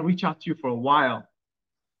been trying to reach out to you for a while.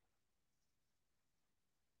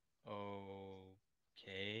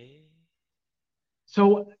 Okay.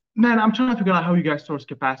 So, man, I'm trying to figure out how you guys source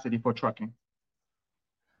capacity for trucking.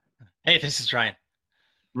 Hey, this is Ryan.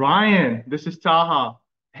 Ryan, this is Taha.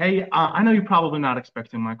 Hey, I know you're probably not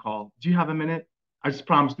expecting my call. Do you have a minute? I just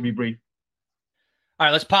promise to be brief. All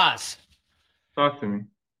right, let's pause. Talk to me.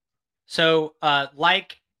 So,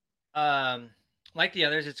 like the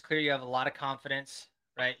others, it's clear you have a lot of confidence,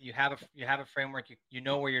 right? You have a framework. You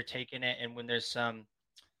know where you're taking it, and when there's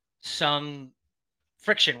some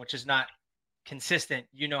friction, which is not consistent,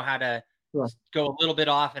 you know how to Sure. go a little bit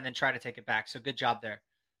off and then try to take it back. So good job there.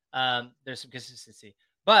 There's some consistency.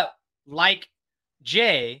 But like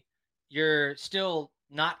Jay, you're still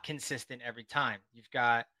not consistent every time. You've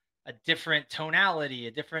got a different tonality,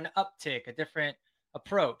 a different uptick, a different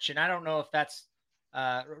approach. And I don't know if that's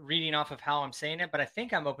reading off of how I'm saying it, but I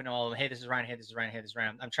think I'm open to all of them. Hey, this is Ryan. Hey, this is Ryan. Hey, this is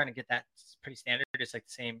Ryan. I'm trying to get that pretty standard. It's like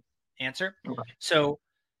the same answer. Okay. So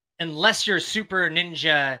unless you're super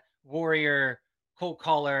ninja warrior, cold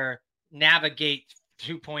caller, navigate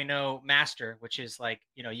 2.0 master, which is like,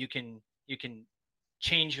 you can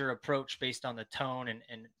change your approach based on the tone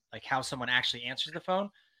and like how someone actually answers the phone,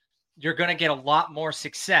 you're going to get a lot more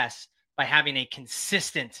success by having a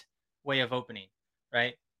consistent way of opening,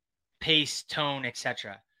 right? Pace, tone,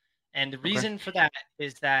 etc. And the reason for that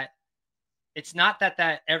is that it's not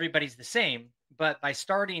that everybody's the same, but by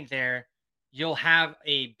starting there, you'll have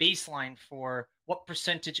a baseline for what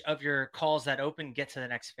percentage of your calls that open get to the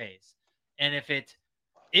next phase. And if it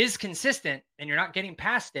is consistent and you're not getting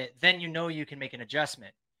past it, then you can make an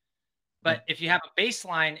adjustment. But if you have a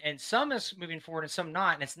baseline and some is moving forward and some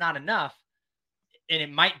not, and it's not enough, and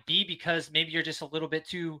it might be because maybe you're just a little bit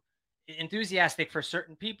too enthusiastic for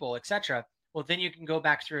certain people, etc. Well, then you can go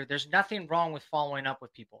back through. There's nothing wrong with following up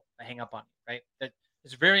with people that hang up on you, right? That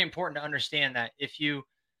it's very important to understand that if you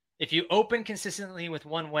open consistently with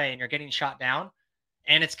one way and you're getting shot down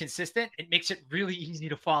and it's consistent, it makes it really easy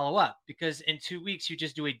to follow up, because in 2 weeks you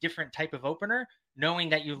just do a different type of opener, knowing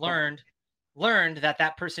that you learned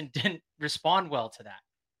that person didn't respond well to that,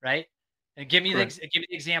 right? And give me the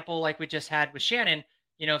example like we just had with Shannon.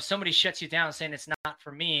 If somebody shuts you down saying it's not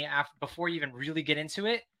for me before you even really get into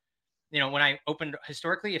it, when I opened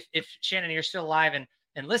historically, if Shannon, you're still alive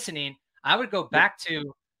and listening, I would go back to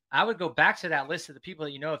that list of the people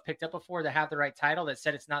that have picked up before, that have the right title, that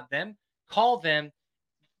said it's not them. Call them.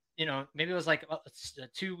 Maybe it was like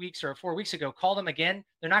 2 weeks or 4 weeks ago. Call them again.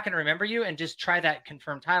 They're not going to remember you, and just try that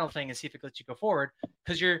confirmed title thing and see if it lets you go forward,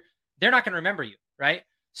 because they're not going to remember you, right?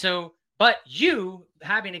 So, but you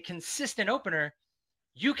having a consistent opener,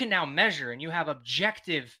 you can now measure and you have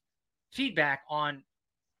objective feedback on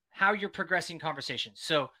how you're progressing conversations.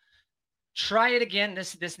 So try it again.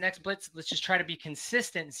 This next blitz, let's just try to be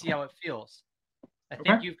consistent and see how it feels. I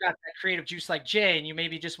think you've got that creative juice like Jay, and you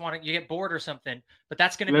maybe just you get bored or something, but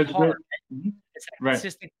that's going to be hard. It's a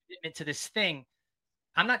consistent commitment to this thing.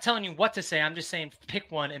 I'm not telling you what to say. I'm just saying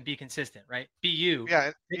pick one and be consistent, right? Be you.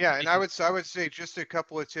 Yeah. And I would say just a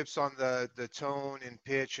couple of tips on the tone and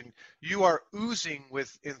pitch. And you are oozing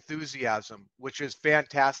with enthusiasm, which is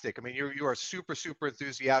fantastic. I mean, you are super, super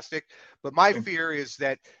enthusiastic. But my fear is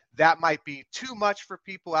that might be too much for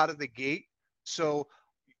people out of the gate. So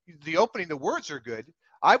the words are good.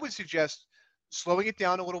 I would suggest slowing it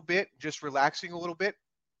down a little bit, just relaxing a little bit.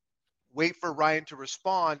 Wait for Ryan to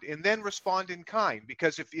respond, and then respond in kind.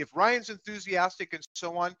 Because if Ryan's enthusiastic and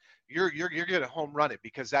so on, you're going to home run it,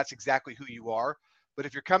 because that's exactly who you are. But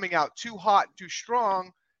if you're coming out too hot and too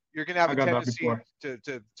strong, you're going to have a tendency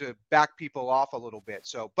to back people off a little bit.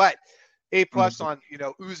 So, but A+ on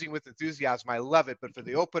oozing with enthusiasm. I love it. But for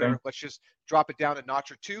the opener, let's just drop it down a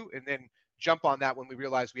notch or two, and then jump on that when we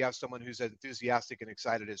realize we have someone who's as enthusiastic and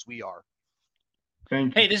excited as we are.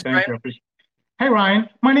 Thank you. Hey, this is Brian. Hey, Ryan.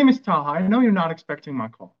 My name is Taha. I know you're not expecting my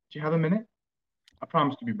call. Do you have a minute? I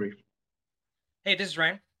promise to be brief. Hey, this is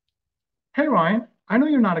Ryan. Hey, Ryan. I know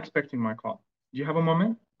you're not expecting my call. Do you have a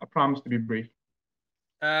moment? I promise to be brief.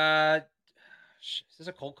 Is this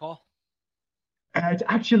a cold call? It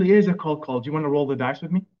actually is a cold call. Do you want to roll the dice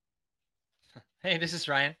with me? Hey, this is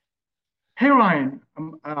Ryan. Hey, Ryan.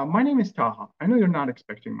 My name is Taha. I know you're not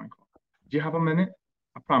expecting my call. Do you have a minute?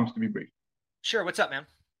 I promise to be brief. Sure. What's up, man?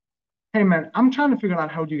 Hey, man, I'm trying to figure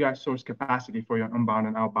out, how do you guys source capacity for your inbound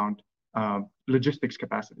and outbound logistics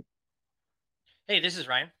capacity? Hey, this is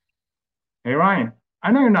Ryan. Hey, Ryan.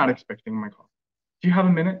 I know you're not expecting my call. Do you have a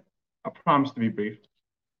minute? I promise to be brief.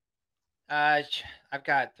 I've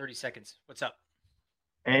got 30 seconds. What's up?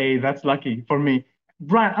 Hey, that's lucky for me.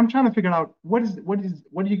 Brian, I'm trying to figure out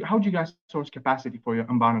how do you guys source capacity for your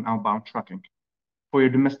inbound and outbound trucking for your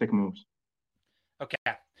domestic moves? Okay.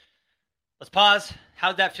 Let's pause.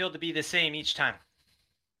 How'd that feel to be the same each time?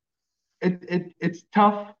 It's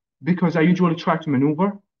tough, because I usually try to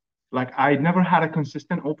maneuver. Like, I never had a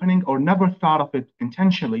consistent opening, or never thought of it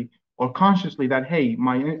intentionally or consciously that, hey,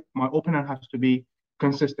 my opener has to be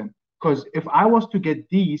consistent. Because if I was to get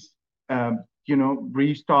these,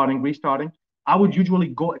 restarting, I would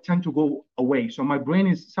usually tend to go away. So my brain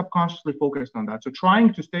is subconsciously focused on that. So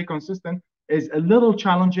trying to stay consistent is a little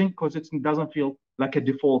challenging, because it doesn't feel like a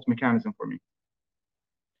default mechanism for me.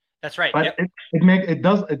 That's right. But it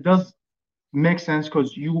does makes sense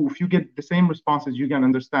because if you get the same responses, you can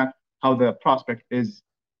understand how the prospect is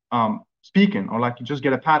speaking, or like you just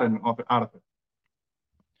get a pattern out of it.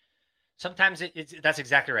 Sometimes that's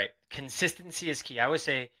exactly right. Consistency is key. I always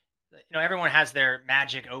say, everyone has their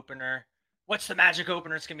magic opener. What's the magic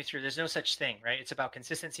opener? It's going to be through. There's no such thing, right? It's about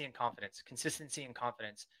consistency and confidence. Consistency and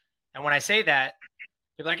confidence. And when I say that,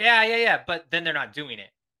 they're like, yeah, but then they're not doing it.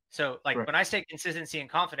 So like Right. when I say consistency and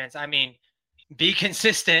confidence, I mean, be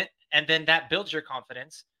consistent, and then that builds your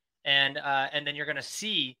confidence. And then you're going to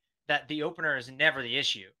see that the opener is never the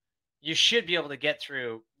issue. You should be able to get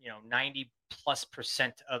through,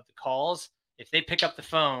 90+% of the calls. If they pick up the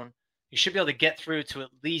phone, you should be able to get through to at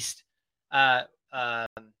least a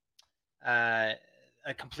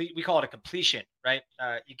complete, we call it a completion, right?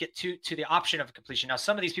 You get to the option of a completion. Now,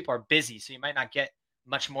 some of these people are busy, so you might not get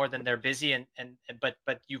much more than they're busy,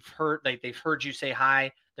 but you've heard, like, they've heard you say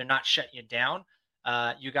hi, they're not shutting you down.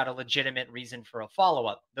 You got a legitimate reason for a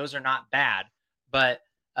follow-up. Those are not bad, but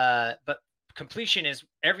completion is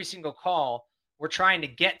every single call we're trying to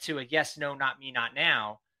get to a yes, no, not me, not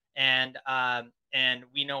now, and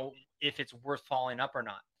we know if it's worth following up or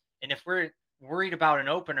not. And if we're worried about an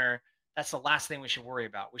opener, that's the last thing we should worry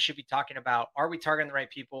about. We should be talking about, are we targeting the right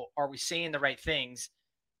people? Are we saying the right things?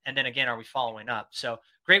 And then again, are we following up? So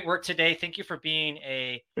great work today. Thank you for being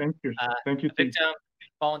a victim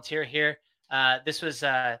volunteer here. This was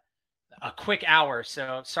a quick hour,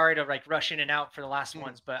 so sorry to rush in and out for the last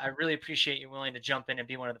ones, but I really appreciate you willing to jump in and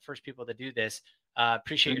be one of the first people to do this.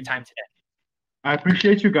 Appreciate your time today. I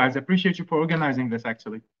appreciate you guys. I appreciate you for organizing this,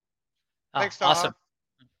 actually. Thanks, Tom. Awesome.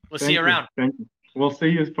 We'll see you around. Thank you. We'll see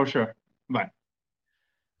you for sure. Bye.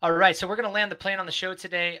 All right, so we're going to land the plane on the show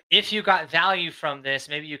today. If you got value from this,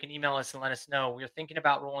 maybe you can email us and let us know. We're thinking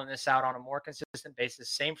about rolling this out on a more consistent basis,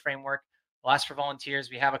 same framework. We'll ask for volunteers.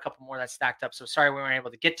 We have a couple more that's stacked up, so sorry we weren't able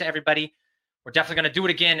to get to everybody. We're definitely going to do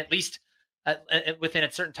it again, at least within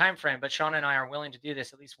a certain time frame. But Sean and I are willing to do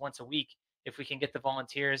this at least once a week if we can get the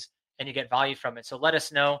volunteers and you get value from it. So let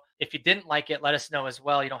us know. If you didn't like it, let us know as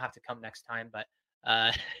well. You don't have to come next time, but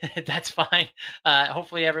that's fine.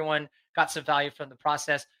 Hopefully everyone got some value from the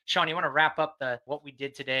process. Sean, you want to wrap up what we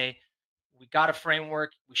did today? We got a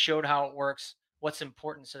framework. We showed how it works. What's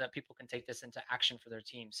important so that people can take this into action for their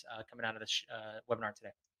teams coming out of this webinar today?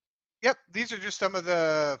 Yep, these are just some of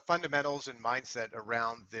the fundamentals and mindset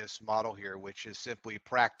around this model here, which is simply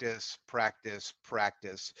practice, practice,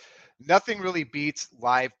 practice. Nothing really beats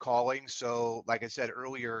live calling. So like I said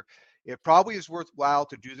earlier, it probably is worthwhile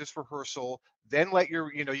to do this rehearsal, then let you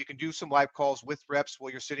can do some live calls with reps while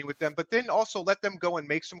you're sitting with them, but then also let them go and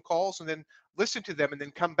make some calls and then listen to them and then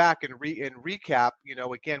come back and recap,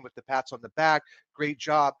 again, with the pats on the back, great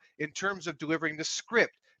job in terms of delivering the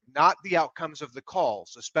script, not the outcomes of the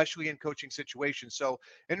calls, especially in coaching situations. So,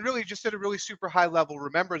 and really just at a really super high level,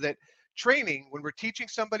 remember that training, when we're teaching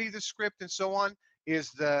somebody the script and so on,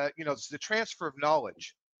 is it's the transfer of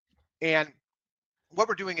knowledge. And what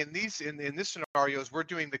we're doing in this scenario is we're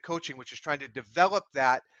doing the coaching, which is trying to develop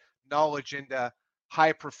that knowledge into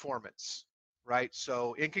high performance, right?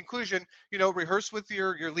 So in conclusion, rehearse with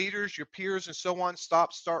your leaders, your peers, and so on.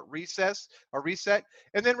 Stop, start, reset,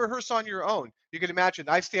 and then rehearse on your own. You can imagine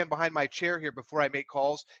I stand behind my chair here before I make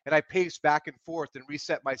calls, and I pace back and forth and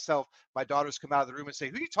reset myself. My daughters come out of the room and say,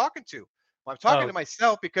 "Who are you talking to?" Well, I'm talking to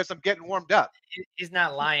myself because I'm getting warmed up. He's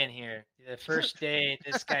not lying here. The first day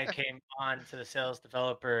this guy came on to the sales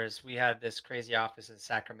developers, we had this crazy office in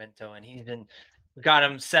Sacramento, and we got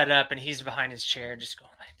him set up, and he's behind his chair, just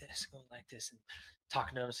going like this, and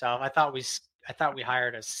talking to himself. I thought we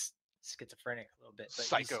hired a schizophrenic a little bit, but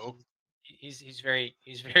psycho. He's very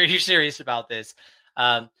serious about this.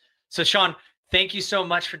 So Sean, thank you so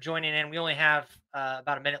much for joining in. We only have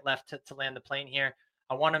about a minute left to land the plane here.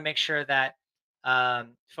 I want to make sure that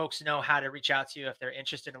folks know how to reach out to you if they're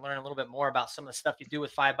interested in learning a little bit more about some of the stuff you do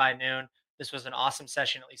with 5 by Noon. This was an awesome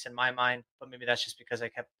session, at least in my mind, but maybe that's just because I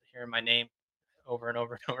kept hearing my name over and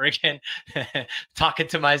over and over again, talking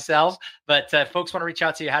to myself. But folks want to reach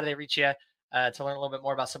out to you. How do they reach you to learn a little bit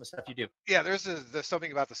more about some of the stuff you do? Yeah, there's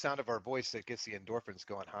something about the sound of our voice that gets the endorphins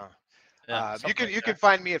going, huh? Yeah, you can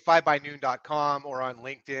find me at 5bynoon.com or on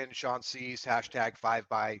LinkedIn, Sean Cease,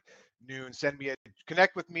 #5bynoon.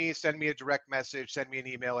 Connect with me, send me a direct message, send me an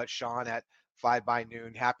email at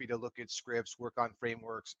Sean@5bynoon. Happy to look at scripts, work on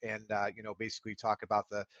frameworks, and basically talk about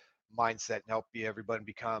the mindset and help everybody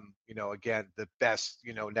become, again, the best,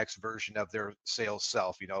 next version of their sales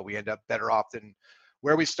self. We end up better off than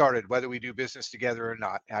where we started, whether we do business together or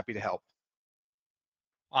not. Happy to help.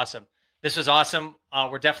 Awesome. This was awesome.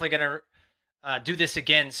 We're definitely going to do this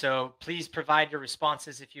again. So please provide your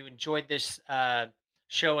responses if you enjoyed this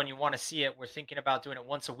show and you want to see it, we're thinking about doing it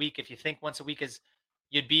once a week. If you think once a week is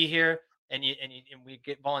you'd be here and we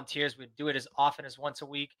get volunteers, we'd do it as often as once a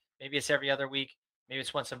week. Maybe it's every other week. Maybe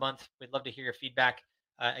it's once a month. We'd love to hear your feedback.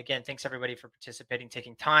 Again, thanks everybody for participating,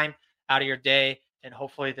 taking time out of your day, and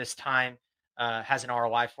hopefully this time has an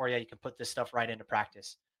ROI for you. You can put this stuff right into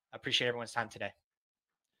practice. I appreciate everyone's time today.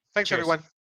 Thanks, Cheers. everyone.